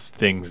these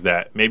things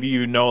that maybe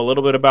you know a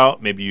little bit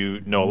about, maybe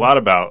you know a lot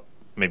about,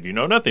 maybe you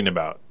know nothing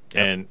about.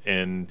 Yep.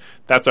 And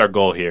that's our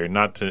goal here,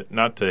 not to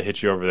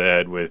hit you over the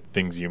head with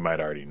things you might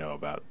already know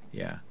about.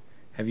 Yeah.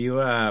 Have you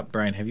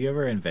Brian, have you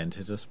ever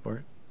invented a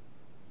sport?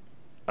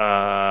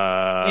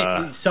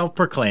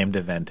 Self-proclaimed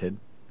invented.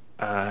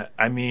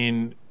 I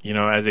mean,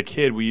 as a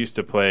kid, we used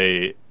to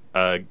play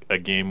a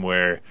game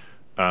where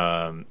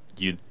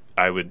you'd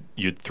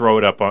throw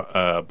it up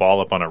a ball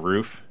up on a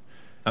roof.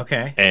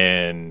 Okay.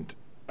 And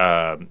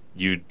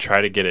you'd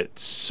try to get it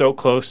so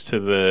close to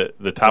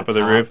the top of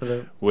the roof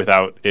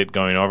without it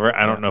going over.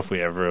 I don't know if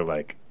we ever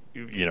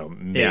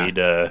made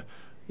a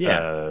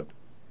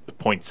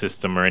point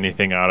system or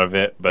anything out of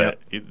it, but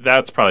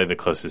that's probably the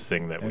closest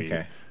thing that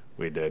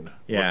we did.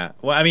 Yeah.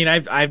 Well, I mean,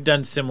 I've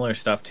done similar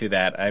stuff to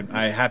that.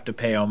 I have to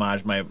pay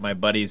homage. My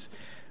buddies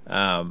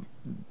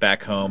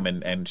back home,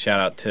 and shout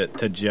out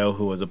to Joe,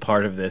 who was a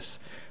part of this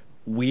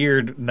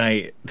weird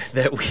night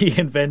that we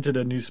invented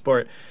a new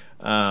sport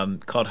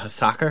called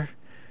Hassaker.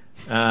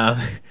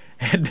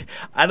 And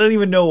I don't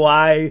even know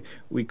why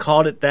we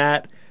called it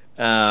that.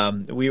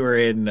 We were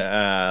in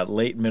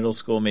late middle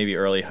school, maybe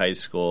early high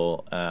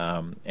school,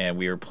 and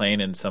we were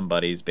playing in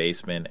somebody's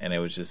basement, and it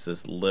was just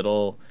this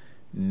little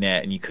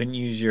net, and you couldn't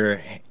use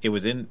it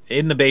was in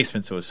the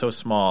basement, so it was so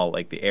small,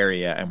 the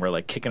area, and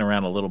we're kicking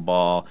around a little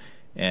ball,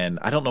 and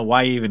I don't know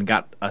why you even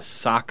got a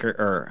soccer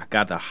or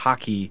got the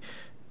hockey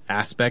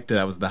aspect.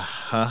 That was the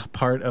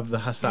part of the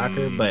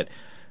Hassaker, but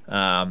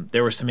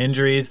There were some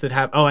injuries that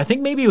happened. Oh, I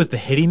think maybe it was the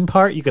hitting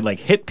part. You could like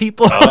hit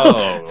people.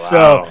 Oh, wow.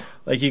 So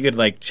like you could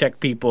like check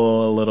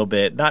people a little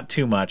bit, not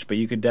too much, but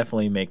you could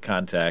definitely make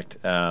contact.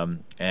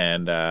 And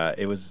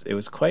it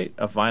was quite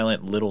a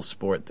violent little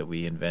sport that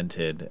we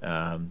invented.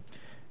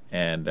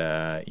 And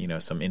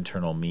some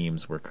internal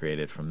memes were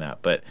created from that.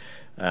 But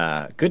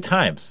good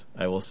times,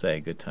 I will say,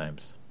 good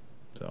times.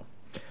 So,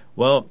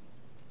 well,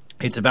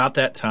 it's about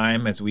that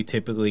time as we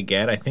typically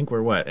get. I think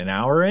we're an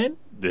hour in?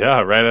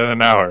 Yeah, right at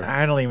an hour.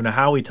 I don't even know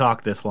how we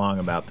talked this long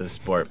about this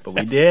sport, but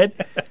we did.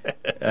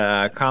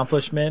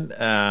 Accomplishment.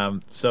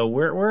 So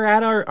we're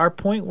at our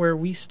point where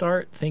we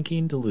start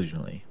thinking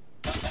delusionally.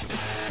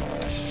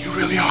 You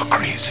really are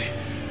crazy.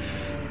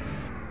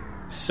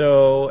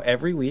 So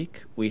every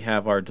week we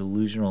have our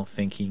delusional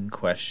thinking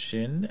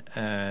question,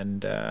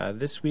 and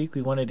this week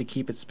we wanted to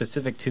keep it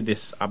specific to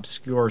this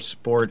obscure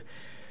sport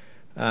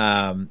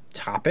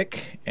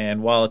topic.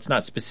 And while it's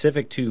not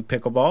specific to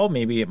pickleball,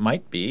 maybe it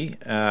might be.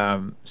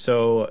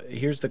 So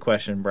here's the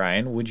question,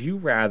 Brian. Would you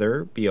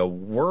rather be a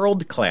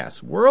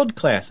world-class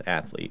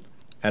athlete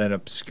at an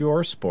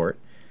obscure sport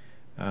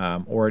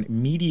or a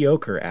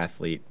mediocre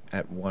athlete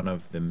at one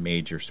of the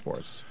major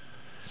sports?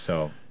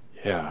 So...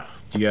 yeah.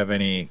 Do you have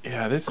any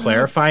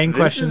clarifying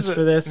questions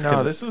for this?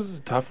 No, this was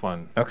a tough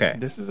one. Okay.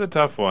 This is a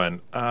tough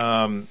one.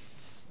 I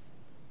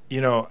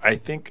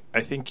think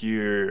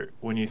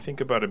when you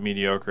think about a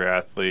mediocre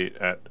athlete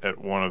at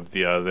one of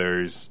the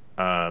others,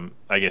 I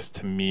guess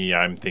to me,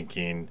 I'm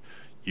thinking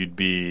you'd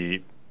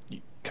be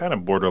kind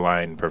of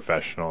borderline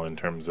professional in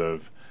terms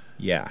of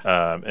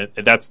and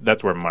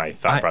that's where my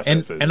thought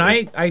process is. And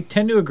I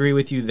tend to agree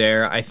with you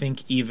there. I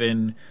think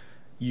even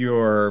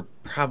you're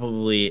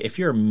probably, if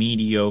you're a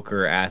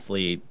mediocre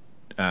athlete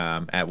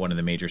at one of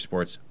the major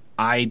sports,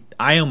 I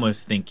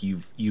almost think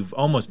you've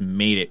almost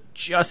made it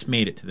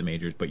to the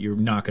majors, but you're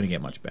not going to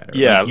get much better.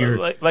 Yeah,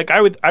 like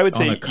I would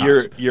say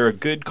you're a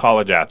good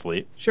college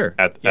athlete, sure,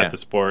 at the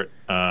sport,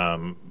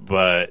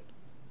 but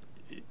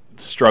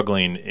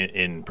struggling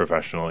in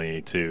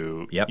professionally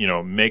to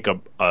make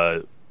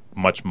a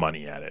much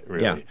money at it,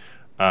 really.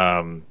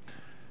 Yeah.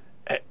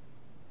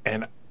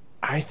 And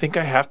I think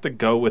I have to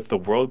go with the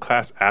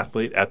world-class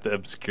athlete at the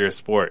obscure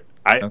sport.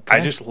 I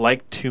just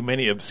like too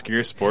many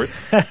obscure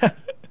sports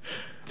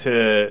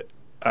to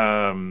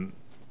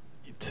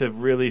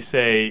really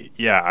say,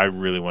 I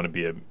really want to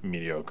be a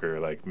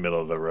mediocre, like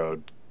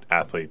middle-of-the-road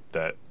athlete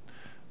that,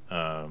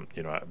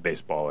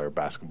 baseball or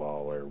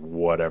basketball or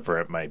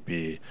whatever it might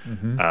be.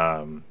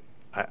 Mm-hmm.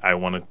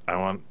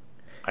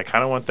 I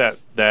kind of want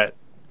that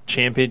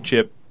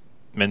championship.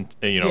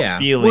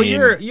 Feeling. Well,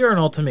 you're an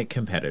ultimate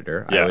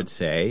competitor. I would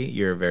say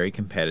you're very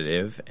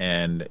competitive,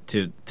 and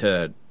to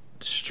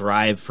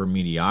strive for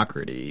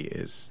mediocrity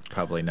is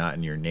probably not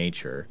in your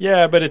nature.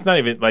 Yeah, but it's not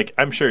even like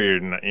I'm sure you're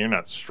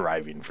not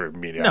striving for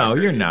mediocrity. No,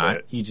 you're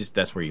not. You just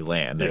that's where you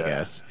land, I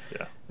guess.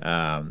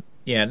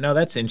 Yeah. No,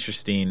 that's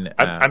interesting.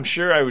 I'm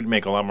sure I would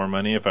make a lot more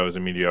money if I was a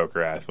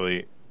mediocre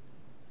athlete.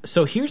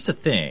 So here's the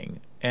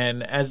thing,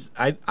 and as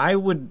I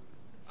would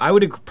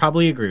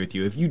probably agree with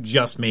you if you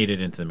just made it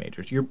into the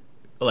majors. You're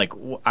like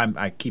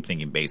I keep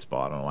thinking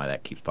baseball. I don't know why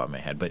that keeps popping in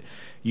my head, but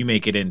you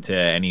make it into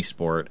any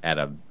sport at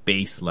a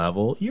base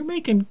level, you're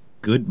making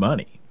good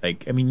money.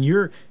 Like, I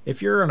mean,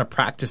 if you're on a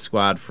practice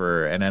squad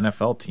for an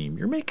NFL team,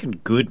 you're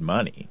making good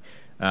money.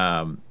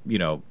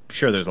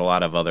 Sure, there's a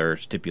lot of other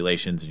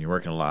stipulations and you're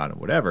working a lot and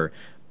whatever,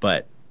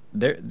 but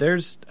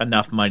there's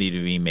enough money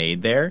to be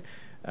made there.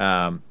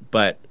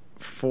 But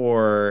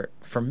for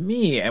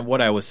me, and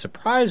what I was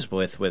surprised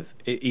with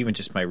even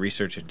just my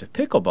research into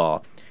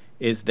pickleball,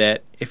 is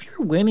that if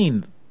you're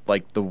winning,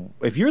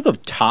 if you're the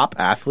top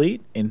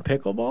athlete in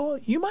pickleball,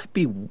 you might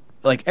be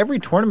like every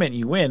tournament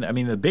you win. I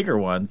mean, the bigger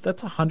ones,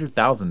 that's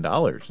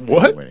 $100,000.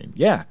 What? Winning.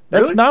 Yeah,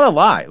 that's really? Not a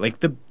lie. Like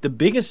the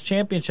biggest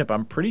championship,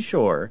 I'm pretty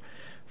sure,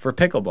 for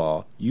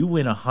pickleball, you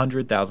win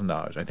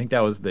 $100,000. I think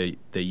that was the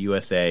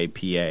USA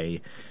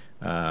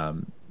PA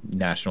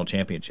national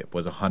championship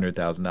was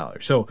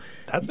 $100,000. So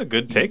that's a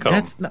good take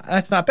home.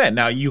 That's not bad.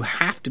 Now you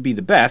have to be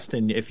the best,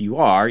 and if you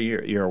are,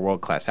 you're a world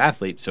class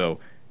athlete. So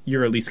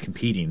you're at least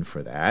competing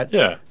for that.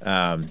 Yeah.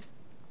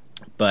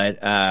 But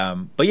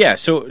yeah.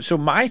 So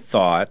my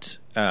thought,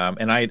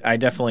 and I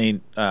definitely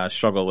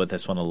struggle with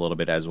this one a little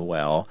bit as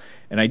well.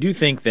 And I do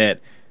think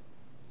that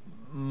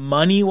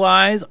money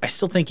wise, I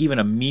still think even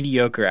a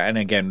mediocre, and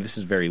again, this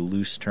is a very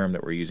loose term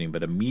that we're using,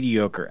 but a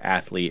mediocre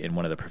athlete in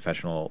one of the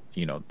professional,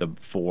 the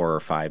 4 or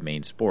 5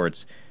 main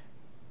sports.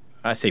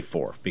 I say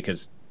 4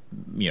 because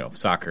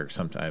soccer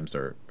sometimes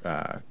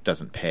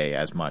doesn't pay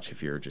as much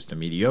if you're just a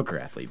mediocre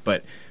athlete.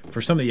 But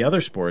for some of the other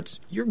sports,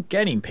 you're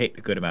getting paid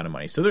a good amount of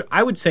money. So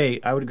I would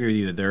agree with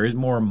you that there is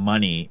more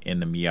money in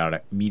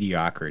the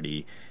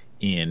mediocrity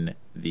in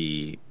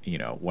the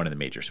one of the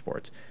major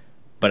sports.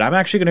 But I'm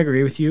actually going to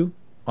agree with you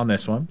on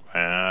this one.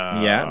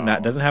 Wow. Yeah,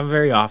 that doesn't happen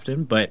very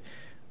often, but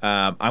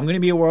I'm going to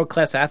be a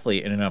world-class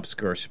athlete in an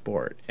obscure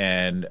sport.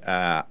 And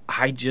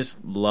I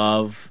just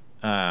love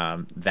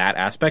that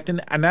aspect,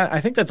 and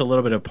I think that's a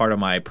little bit of part of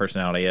my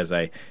personality as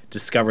I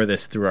discover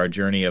this through our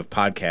journey of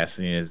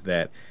podcasting, is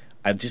that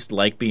I just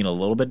like being a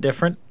little bit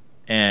different,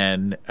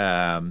 and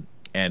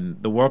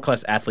the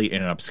world-class athlete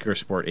in an obscure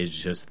sport is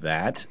just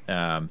that.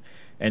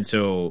 And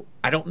so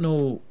I don't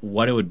know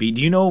what it would be.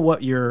 Do you know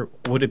what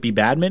would it be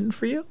badminton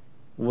for you?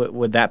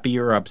 Would that be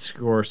your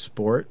obscure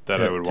sport?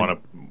 That I would want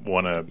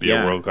to be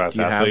a world-class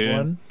do you athlete have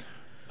one?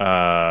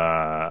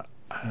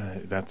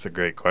 in? That's a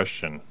great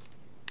question.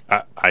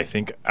 I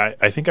think I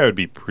would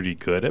be pretty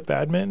good at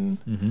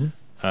badminton.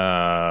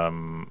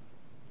 Mm-hmm.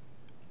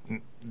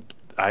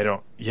 I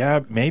don't. Yeah,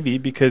 maybe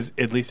because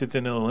at least it's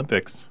in the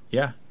Olympics.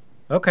 Yeah.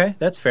 Okay,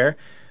 that's fair.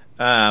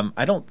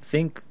 I don't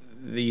think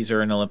these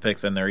are in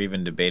Olympics, and they're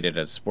even debated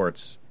as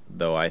sports,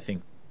 though I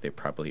think they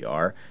probably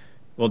are.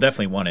 Well,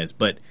 definitely one is,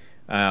 but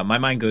my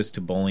mind goes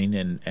to bowling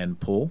and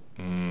pool,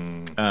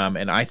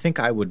 and I think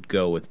I would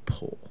go with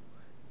pool.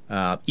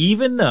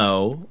 Even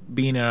though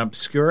being an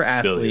obscure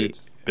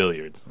athlete...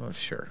 Billiards. Oh,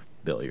 sure.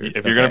 Billiards.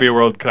 If you're going to be a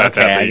world-class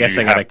athlete, I guess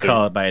I got to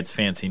call it by its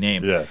fancy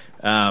name. Yeah.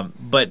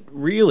 But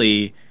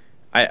really,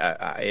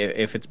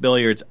 if it's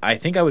billiards, I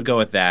think I would go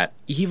with that,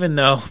 even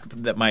though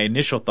that my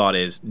initial thought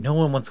is no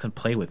one wants to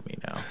play with me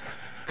now.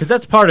 Because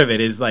that's part of it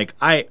is, like,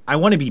 I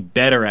want to be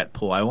better at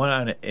pool. I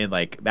want to,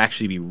 like,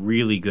 actually be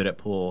really good at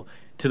pool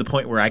to the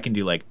point where I can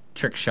do, like,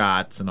 trick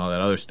shots and all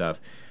that other stuff.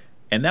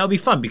 And that would be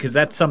fun because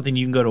that's something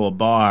you can go to a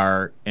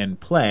bar and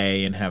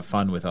play and have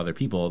fun with other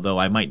people, though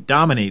I might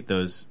dominate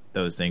those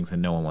things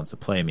and no one wants to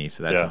play me,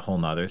 so that's a whole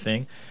nother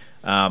thing.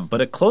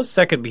 But a close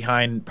second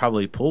behind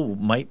probably pool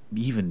might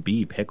even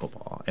be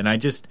pickleball. And I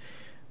just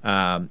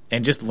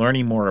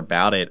learning more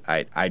about it,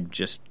 I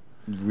just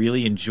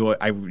really enjoy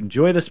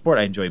the sport.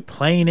 I enjoy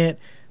playing it.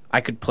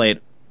 I could play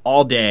it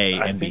all day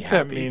and be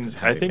happy.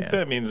 I think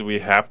that means we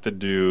have to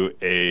do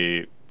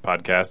a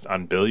podcast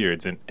on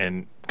billiards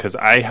and because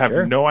I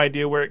have no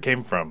idea where it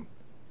came from.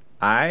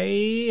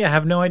 I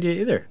have no idea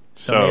either.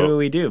 So maybe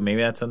we do. Maybe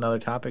that's another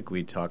topic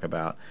we talk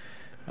about.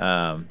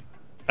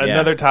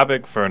 Another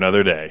topic for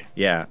another day.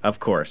 Yeah, of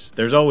course.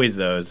 There's always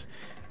those.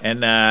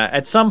 And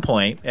at some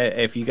point,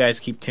 if you guys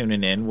keep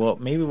tuning in,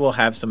 maybe we'll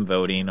have some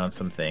voting on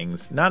some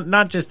things.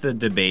 Not just the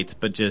debates,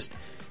 but just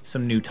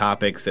some new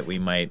topics that we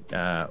might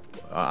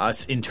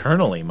us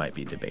internally might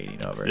be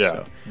debating over. Yeah,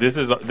 so.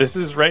 This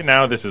is right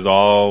now. This is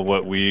all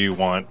what we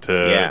want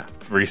to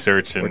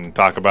research and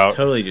talk about.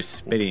 Totally just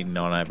spitting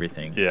on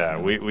everything. Yeah,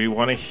 we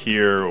want to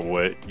hear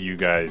what you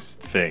guys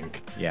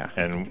think. Yeah,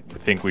 and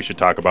think we should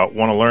talk about.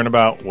 Want to learn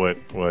about what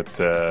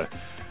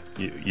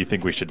you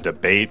think we should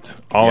debate.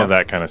 All of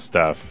that kind of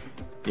stuff.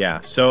 Yeah.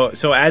 So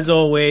as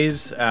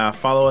always,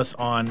 follow us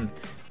on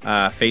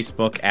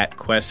Facebook at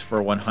Quest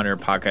for 100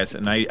 Podcast.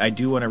 And I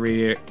do want to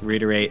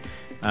reiterate,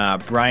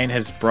 Brian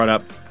has brought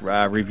up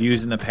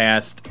reviews in the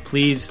past.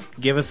 Please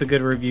give us a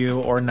good review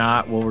or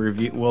not.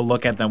 We'll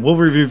look at them. We'll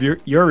review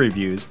your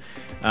reviews.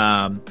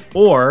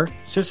 Or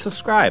just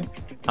subscribe.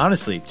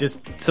 Honestly,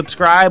 just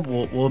subscribe.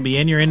 We'll be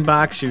in your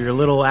inbox, your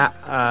little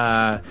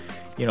podcast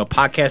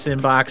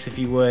inbox, if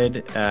you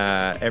would,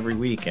 every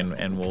week.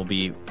 And we'll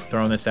be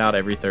throwing this out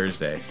every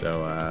Thursday.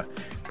 So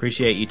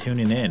appreciate you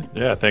tuning in.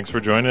 Yeah, thanks for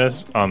joining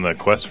us on the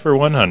Quest for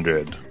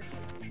 100.